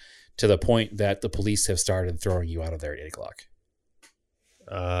end to the point that the police have started throwing you out of there at 8 o'clock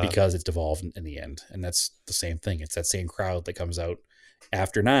because it's devolved in the end. And that's the same thing. It's that same crowd that comes out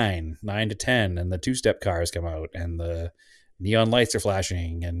after 9 to 10, and the two-step cars come out, and the neon lights are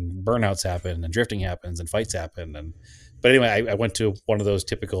flashing, and burnouts happen, and drifting happens, and fights happen. But anyway, I went to one of those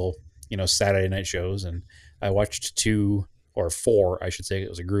typical, Saturday night shows, and I watched 2 or 4, I should say. It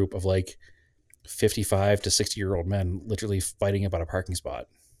was a group of like 55 to 60-year-old men literally fighting about a parking spot.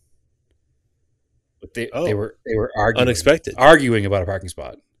 But they were Unexpected. arguing about a parking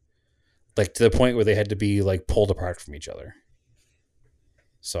spot, like to the point where they had to be like pulled apart from each other.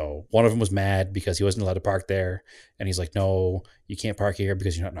 So one of them was mad because he wasn't allowed to park there, and he's like, "No, you can't park here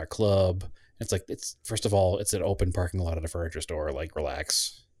because you're not in our club." And it's like, first of all, it's an open parking lot at a furniture store. Like,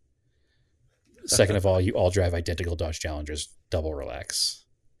 relax. Second of all, you all drive identical Dodge Challengers. Double relax.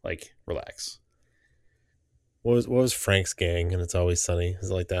 Like, relax. What was Frank's Gang? And It's Always Sunny. Is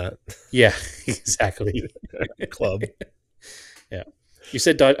it like that? Yeah, exactly. Club. Yeah. You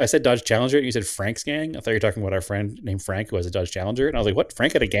said I said Dodge Challenger, and you said Frank's Gang. I thought you were talking about our friend named Frank who has a Dodge Challenger, and I was like, "What?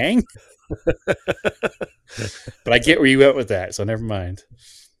 Frank had a gang?" But I get where you went with that, so never mind.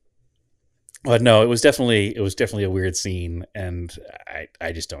 But no, it was definitely a weird scene, and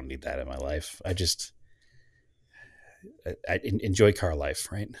I just don't need that in my life. I enjoy car life,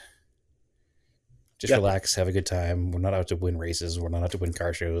 right? Just relax, have a good time. We're not out to win races. We're not out to win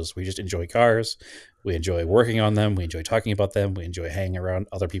car shows. We just enjoy cars. We enjoy working on them. We enjoy talking about them. We enjoy hanging around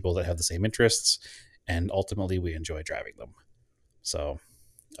other people that have the same interests. And ultimately, we enjoy driving them. So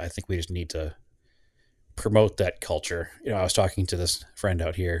I think we just need to promote that culture. I was talking to this friend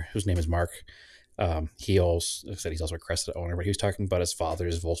out here whose name is Mark. He also said he's also a Cresta owner, but he was talking about his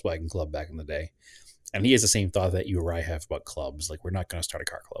father's Volkswagen club back in the day. And he has the same thought that you or I have about clubs. Like, we're not going to start a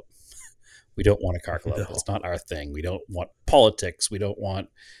car club. We don't want a car club. No. It's not our thing. We don't want politics. We don't want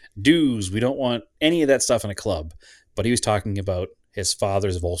dues. We don't want any of that stuff in a club. But he was talking about his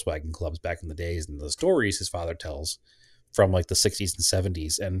father's Volkswagen clubs back in the days and the stories his father tells from like the 60s and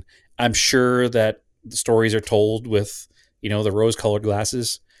 70s. And I'm sure that the stories are told with, the rose-colored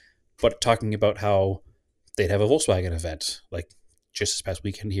glasses, but talking about how they'd have a Volkswagen event. Like just this past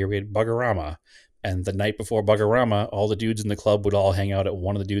weekend here, we had Buggerama. And the night before Buggerama, all the dudes in the club would all hang out at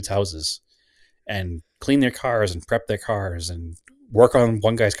one of the dudes' houses and clean their cars and prep their cars and work on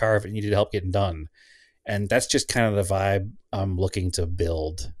one guy's car if it needed help getting done. And that's just kind of the vibe I'm looking to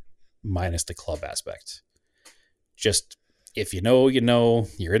build, minus the club aspect. Just, if you know,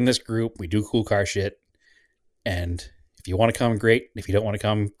 you're in this group, we do cool car shit. And if you want to come, great. If you don't want to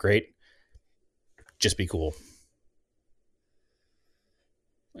come, great. Just be cool.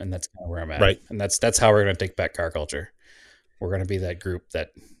 And that's kind of where I'm at. Right. And that's how we're going to take back car culture. We're going to be that group that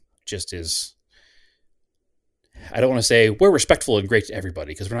just is, I don't want to say we're respectful and great to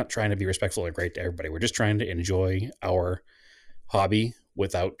everybody, because we're not trying to be respectful and great to everybody. We're just trying to enjoy our hobby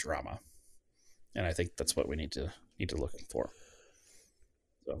without drama. And I think that's what we need to look for.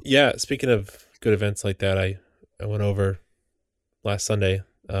 So. Yeah. Speaking of good events like that, I went over last Sunday.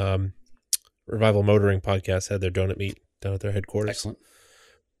 Revival Motoring Podcast had their donut meet down at their headquarters. Excellent.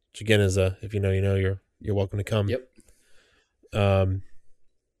 Which again is if you know, you're welcome to come. Yep. Yeah,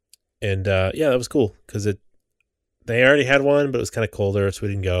 that was cool because they already had one, but it was kind of colder, so we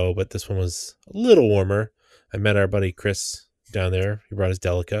didn't go. But this one was a little warmer. I met our buddy Chris down there. He brought his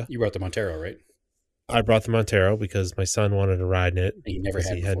Delica. You brought the Montero, right? I brought the Montero because my son wanted to ride in it. He never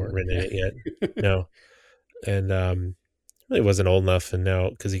had. He hadn't ridden in it yet. No, and really wasn't old enough, and now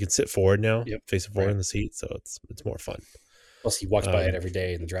because he can sit forward now, facing forward in the seat, so it's more fun. Plus, he walks by it every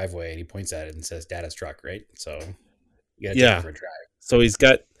day in the driveway, and he points at it and says, "Dada's truck," right? So you got to take it for a drive. So he's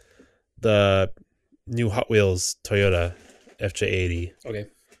got the new Hot Wheels Toyota FJ80. Okay.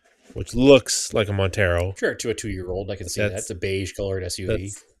 Which looks like a Montero. Sure, to a 2-year-old, I can see that. It's a beige colored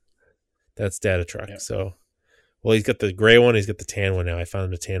SUV. That's Dada truck. Yeah. So, well, he's got the gray one. He's got the tan one now. I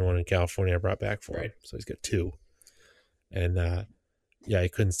found a tan one in California. I brought back for him. So he's got 2. And he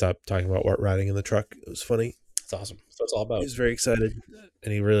couldn't stop talking about riding in the truck. It was funny. That's awesome. That's what it's all about. He was very excited,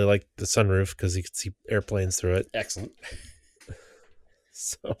 and he really liked the sunroof because he could see airplanes through it. Excellent.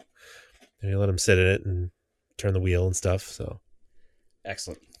 So, And you let them sit in it and turn the wheel and stuff. So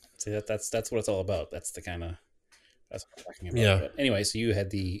Excellent. See, that's what it's all about. That's what I'm talking about. yeah, But anyway, so you had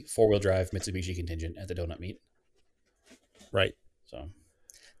the 4-wheel drive Mitsubishi contingent at the donut meet. right. So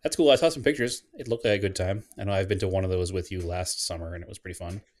that's cool. I saw some pictures. It looked like a good time. I know I've been to one of those with you last summer, and it was pretty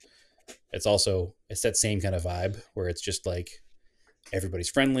fun. It's that same kind of vibe where it's just like everybody's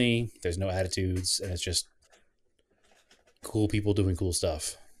friendly. There's no attitudes, and it's just cool people doing cool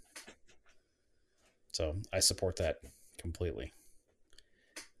stuff. So I support that completely.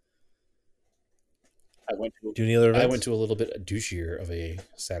 I went to Do any other events? I went to a little bit douchier of a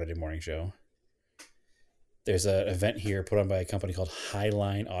Saturday morning show. There's an event here put on by a company called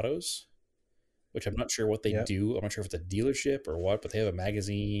Highline Autos, which I'm not sure what they do. I'm not sure if it's a dealership or what, but they have a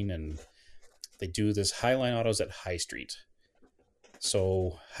magazine and they do this Highline Autos at High Street.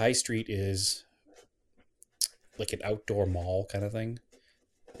 So High Street is like an outdoor mall kind of thing.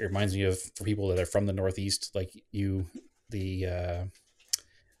 It reminds me of, for people that are from the Northeast, like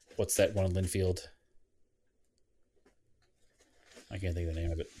what's that one in Linfield? I can't think of the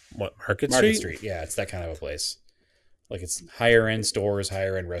name of it. What, Market Market Street? Street. Yeah, it's that kind of a place. Like it's higher end stores,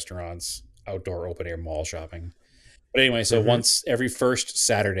 higher end restaurants, outdoor open air mall shopping. But anyway, so once every first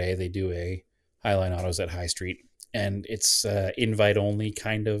Saturday they do a Highline Autos at High Street, and it's invite only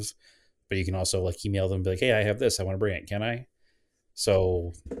kind of, but you can also like email them and be like, hey, I have this, I want to bring it, can I?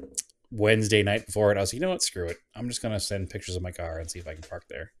 So Wednesday night before it, I was like, you know what, screw it. I'm just gonna send pictures of my car and see if I can park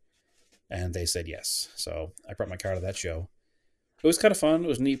there. And they said yes. So I brought my car to that show. It was kind of fun. It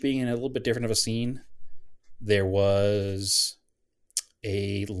was neat being in a little bit different of a scene. There was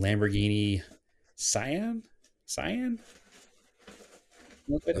a Lamborghini Cyan? Cyan?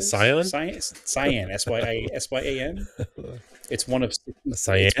 A Scion? Cyan, Syan. It's one of A cyan? It's one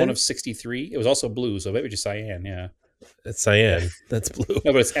of 63. It was also blue, so maybe just cyan. Yeah, It's cyan. That's blue.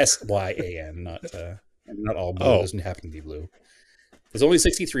 no, but it's Syan, not all blue. It doesn't happen to be blue. There's only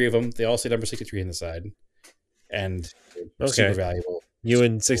 63 of them. They all say number 63 on the side, and super valuable. You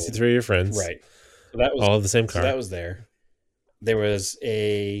and 63 of your friends, right? So that was all of the same car. So that was there. There was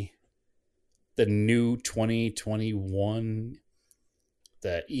the new 2021,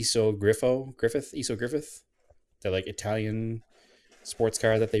 the Griffith, the like Italian sports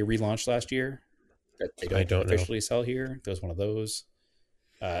car that they relaunched last year that they don't officially sell here. There was one of those.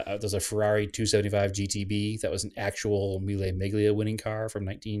 There's a Ferrari 275 GTB that was an actual Mille Miglia winning car from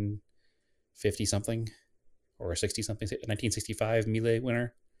 1950 something or 60 something, 1965 Mille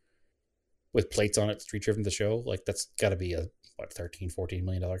winner with plates on it, street driven to show. Like that's got to be a $13-14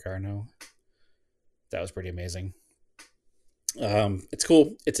 million car now. That was pretty amazing. It's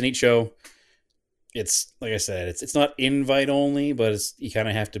cool. It's a neat show. It's like I said, it's not invite only, but you kind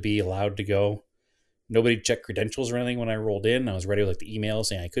of have to be allowed to go. Nobody checked credentials or anything when I rolled in. I was ready with like the email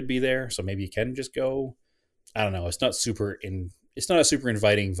saying I could be there, so maybe you can just go. I don't know. It's not a super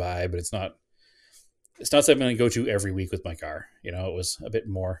inviting vibe, but it's not something I'm going to go to every week with my car. You know, it was a bit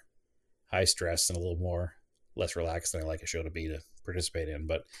more high stress and a little more less relaxed than I like a show to be to participate in.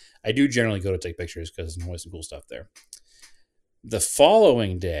 But I do generally go to take pictures because there's always some cool stuff there. The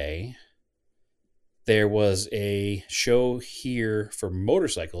following day, there was a show here for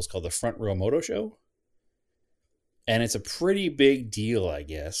motorcycles called the Front Row Moto Show. And it's a pretty big deal, I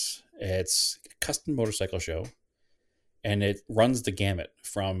guess. It's a custom motorcycle show. And it runs the gamut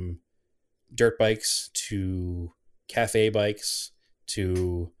from dirt bikes to cafe bikes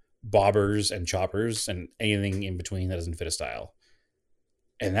to bobbers and choppers and anything in between that doesn't fit a style.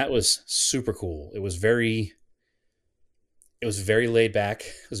 And that was super cool. It was very laid back.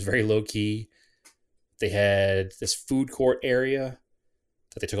 It was very low key. They had this food court area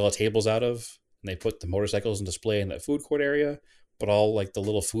that they took all the tables out of, and they put the motorcycles in display in that food court area, but all like the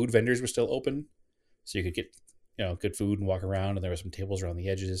little food vendors were still open. So you could get, good food and walk around, and there were some tables around the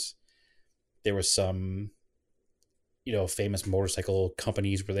edges. There was some, famous motorcycle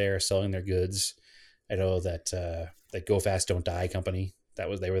companies were there selling their goods. I know that that Go Fast Don't Die company,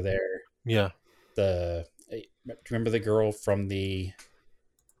 they were there. Yeah. Do you remember the girl from the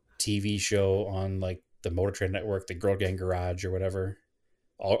TV show on like the Motor Trend Network, the Girl Gang Garage or whatever,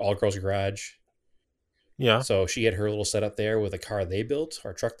 All Girls Garage? Yeah. So she had her little setup there with a car they built,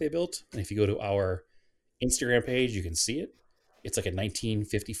 or truck they built. And if you go to our Instagram page, you can see it. It's like a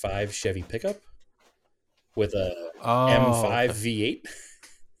 1955 Chevy pickup with a M5 V8.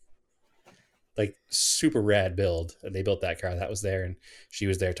 Like super rad build. And they built that car. That was there, and she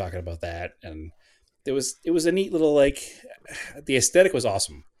was there talking about that. And it was a neat little, like, the aesthetic was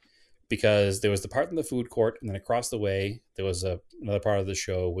awesome because there was the part in the food court, and then across the way there was another part of the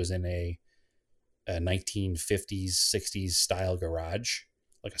show was in a 1950s 60s style garage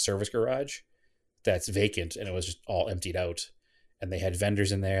like a service garage that's vacant, and it was just all emptied out. And they had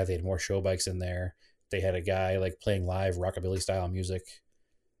vendors in there. They had more show bikes in there. They had a guy like playing live rockabilly style music.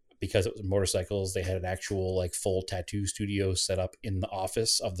 Because it was motorcycles, they had an actual like full tattoo studio set up in the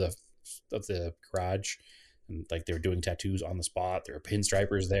office of the garage, and like they were doing tattoos on the spot. There were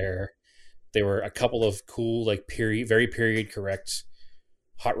pinstripers there. There were a couple of cool like very period correct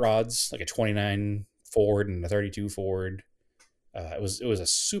hot rods, like a 29 Ford and a 32 Ford. It was a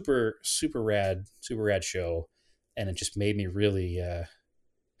super rad show, and it just made me really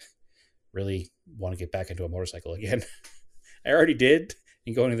really want to get back into a motorcycle again. I already did,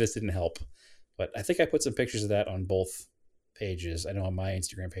 and going to this didn't help. But I think I put some pictures of that on both pages. I know on my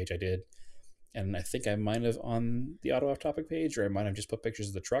Instagram page I did. And I think I might have on the Auto Off Topic page, or I might have just put pictures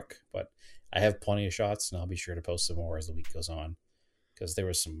of the truck. But I have plenty of shots, and I'll be sure to post some more as the week goes on. Because there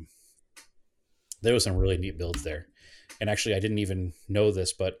was some really neat builds there. And actually, I didn't even know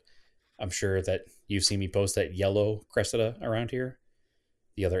this, but I'm sure that you've seen me post that yellow Cressida around here.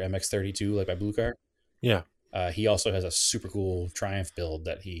 The other MX-32, like my blue car. Yeah. He also has a super cool Triumph build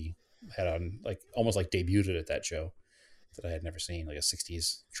that he had on, like almost like debuted at that show that I had never seen, like a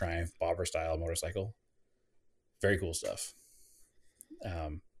 60s Triumph bobber style motorcycle. Very cool stuff.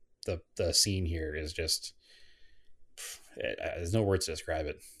 The scene here is just, there's no words to describe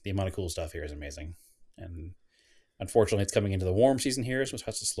it. The amount of cool stuff here is amazing. And unfortunately, it's coming into the warm season here, so it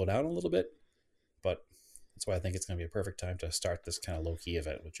has to slow down a little bit. But that's why I think it's going to be a perfect time to start this kind of low-key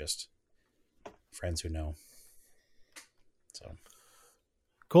event with just friends who know. So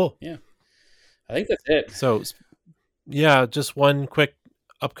Cool. Yeah, I think that's it. So, yeah, just one quick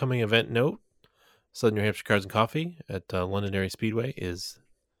upcoming event note. Southern New Hampshire Cars and Coffee at Londonderry Speedway is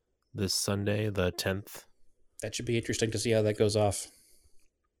this Sunday, the 10th. That should be interesting to see how that goes off.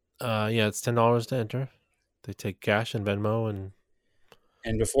 Yeah, it's $10 to enter. They take cash and Venmo,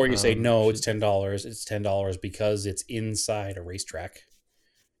 and before you say no, it's $10. It's $10 because it's inside a racetrack,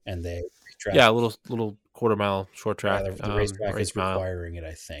 and they a little quarter mile short track. The racetrack is requiring it,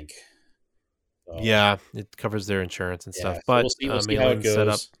 I think. So, yeah, it covers their insurance and stuff. But we'll see how it goes. Set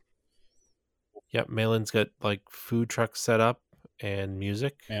up. Yep, Malin's got like food trucks set up and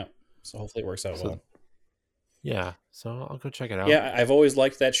music. Yeah, so hopefully it works out well. Yeah, so I'll go check it out. Yeah, I've always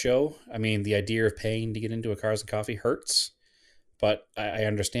liked that show. I mean, the idea of paying to get into a Cars and Coffee hurts, but I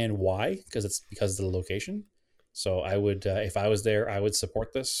understand why, because it's because of the location. So I would, if I was there, I would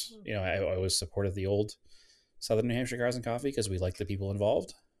support this. You know, I always supported the old Southern New Hampshire Cars and Coffee because we like the people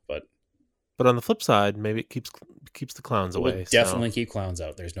involved. But on the flip side, maybe it keeps the clowns away. Definitely keep clowns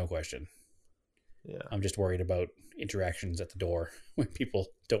out. There's no question. Yeah, I'm just worried about interactions at the door when people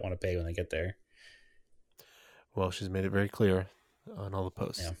don't want to pay when they get there. Well, she's made it very clear on all the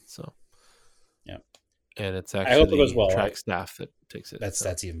posts. Yeah. So, yeah, and it's I hope actually it goes well, track staff that takes it.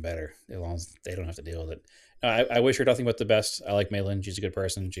 That's even better, as long as they don't have to deal with it. No, I wish her nothing but the best. I like Malin. She's a good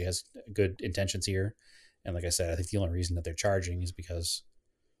person. She has good intentions here. And like I said, I think the only reason that they're charging is because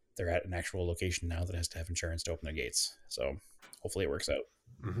they're at an actual location now that has to have insurance to open their gates. So hopefully it works out.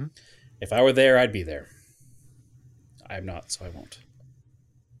 Mm-hmm. If I were there, I'd be there. I'm not, so I won't.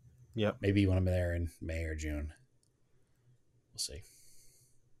 Yep. Maybe when I'm there in May or June. We'll see.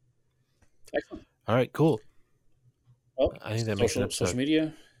 Excellent. All right, cool. Well, I think that makes an episode. Social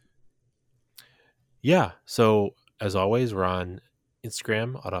media? Yeah. So as always, we're on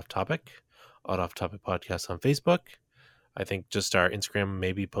Instagram, Auto Off Topic Podcast on Facebook. I think just our Instagram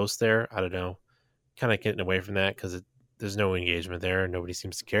maybe post there. I don't know. Kind of getting away from that because there's no engagement there. Nobody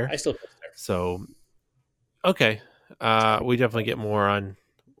seems to care. I still post there. So, okay. We definitely get more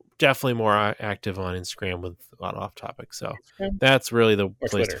active on Instagram with Auto Off Topic. So that's really the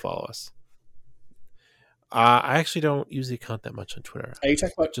place to follow us. I actually don't use the account that much on Twitter. Are you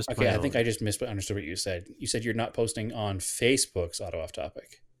talking about? Just okay, I think I just misunderstood what you said. You said you're not posting on Facebook's Auto Off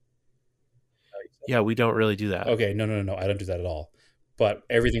Topic. Yeah, we don't really do that. Okay, no. I don't do that at all. But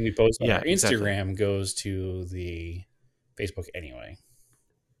everything we post on our Instagram goes to the Facebook anyway.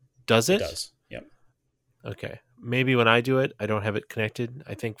 Does it? It does. Yep. Okay. Maybe when I do it, I don't have it connected.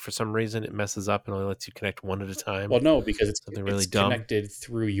 I think for some reason it messes up and only lets you connect one at a time. Well, no, because it's really dumb. Connected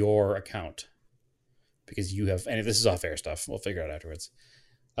through your account. Because you have, and this is off-air stuff. We'll figure it out afterwards.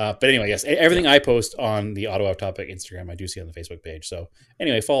 But anyway, yes, everything I post on the Auto Off Topic Instagram, I do see on the Facebook page. So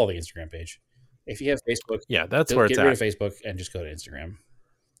anyway, follow the Instagram page. If you have Facebook, that's where it's at. Get rid of Facebook and just go to Instagram.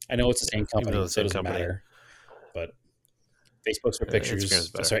 I know it's the same company, so it doesn't matter. But Facebook's for pictures.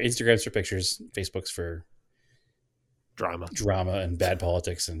 Instagram's for pictures. Facebook's for drama and bad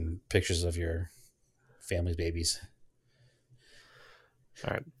politics and pictures of your family's babies.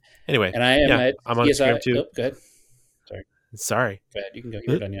 All right. Anyway, and I'm on Instagram too. Oh, go ahead. Sorry. Sorry. Go ahead. You can go.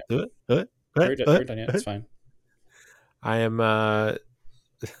 You were done yet. You're done yet. It's fine. I am at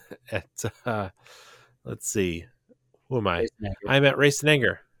let's see. Who am I? I'm at Race and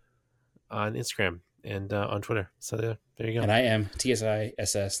Anger on Instagram and on Twitter. So there you go. And I am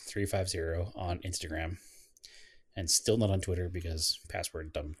TSISS350 on Instagram. And still not on Twitter because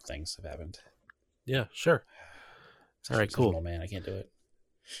password dumb things have happened. Yeah, sure. All right, cool. Old man, I can't do it.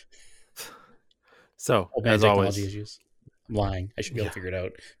 So, old man as technology always, issues. I'm lying. I should be able to figure it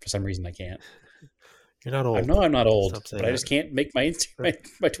out. For some reason, I can't. You're not old. I know I'm not old, but I just can't make my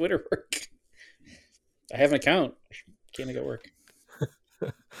Twitter work. I have an account. Can't make it work.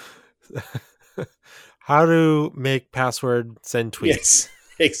 How to make password send tweets. Yes,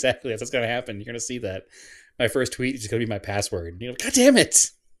 exactly. That's what's going to happen. You're going to see that. My first tweet is going to be my password. God damn it.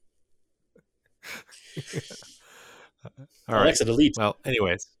 All right. Alexa, delete. Well,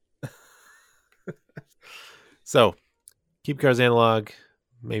 anyways. So, keep cars analog.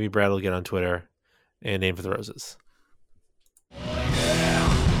 Maybe Brad will get on Twitter and aim for the roses.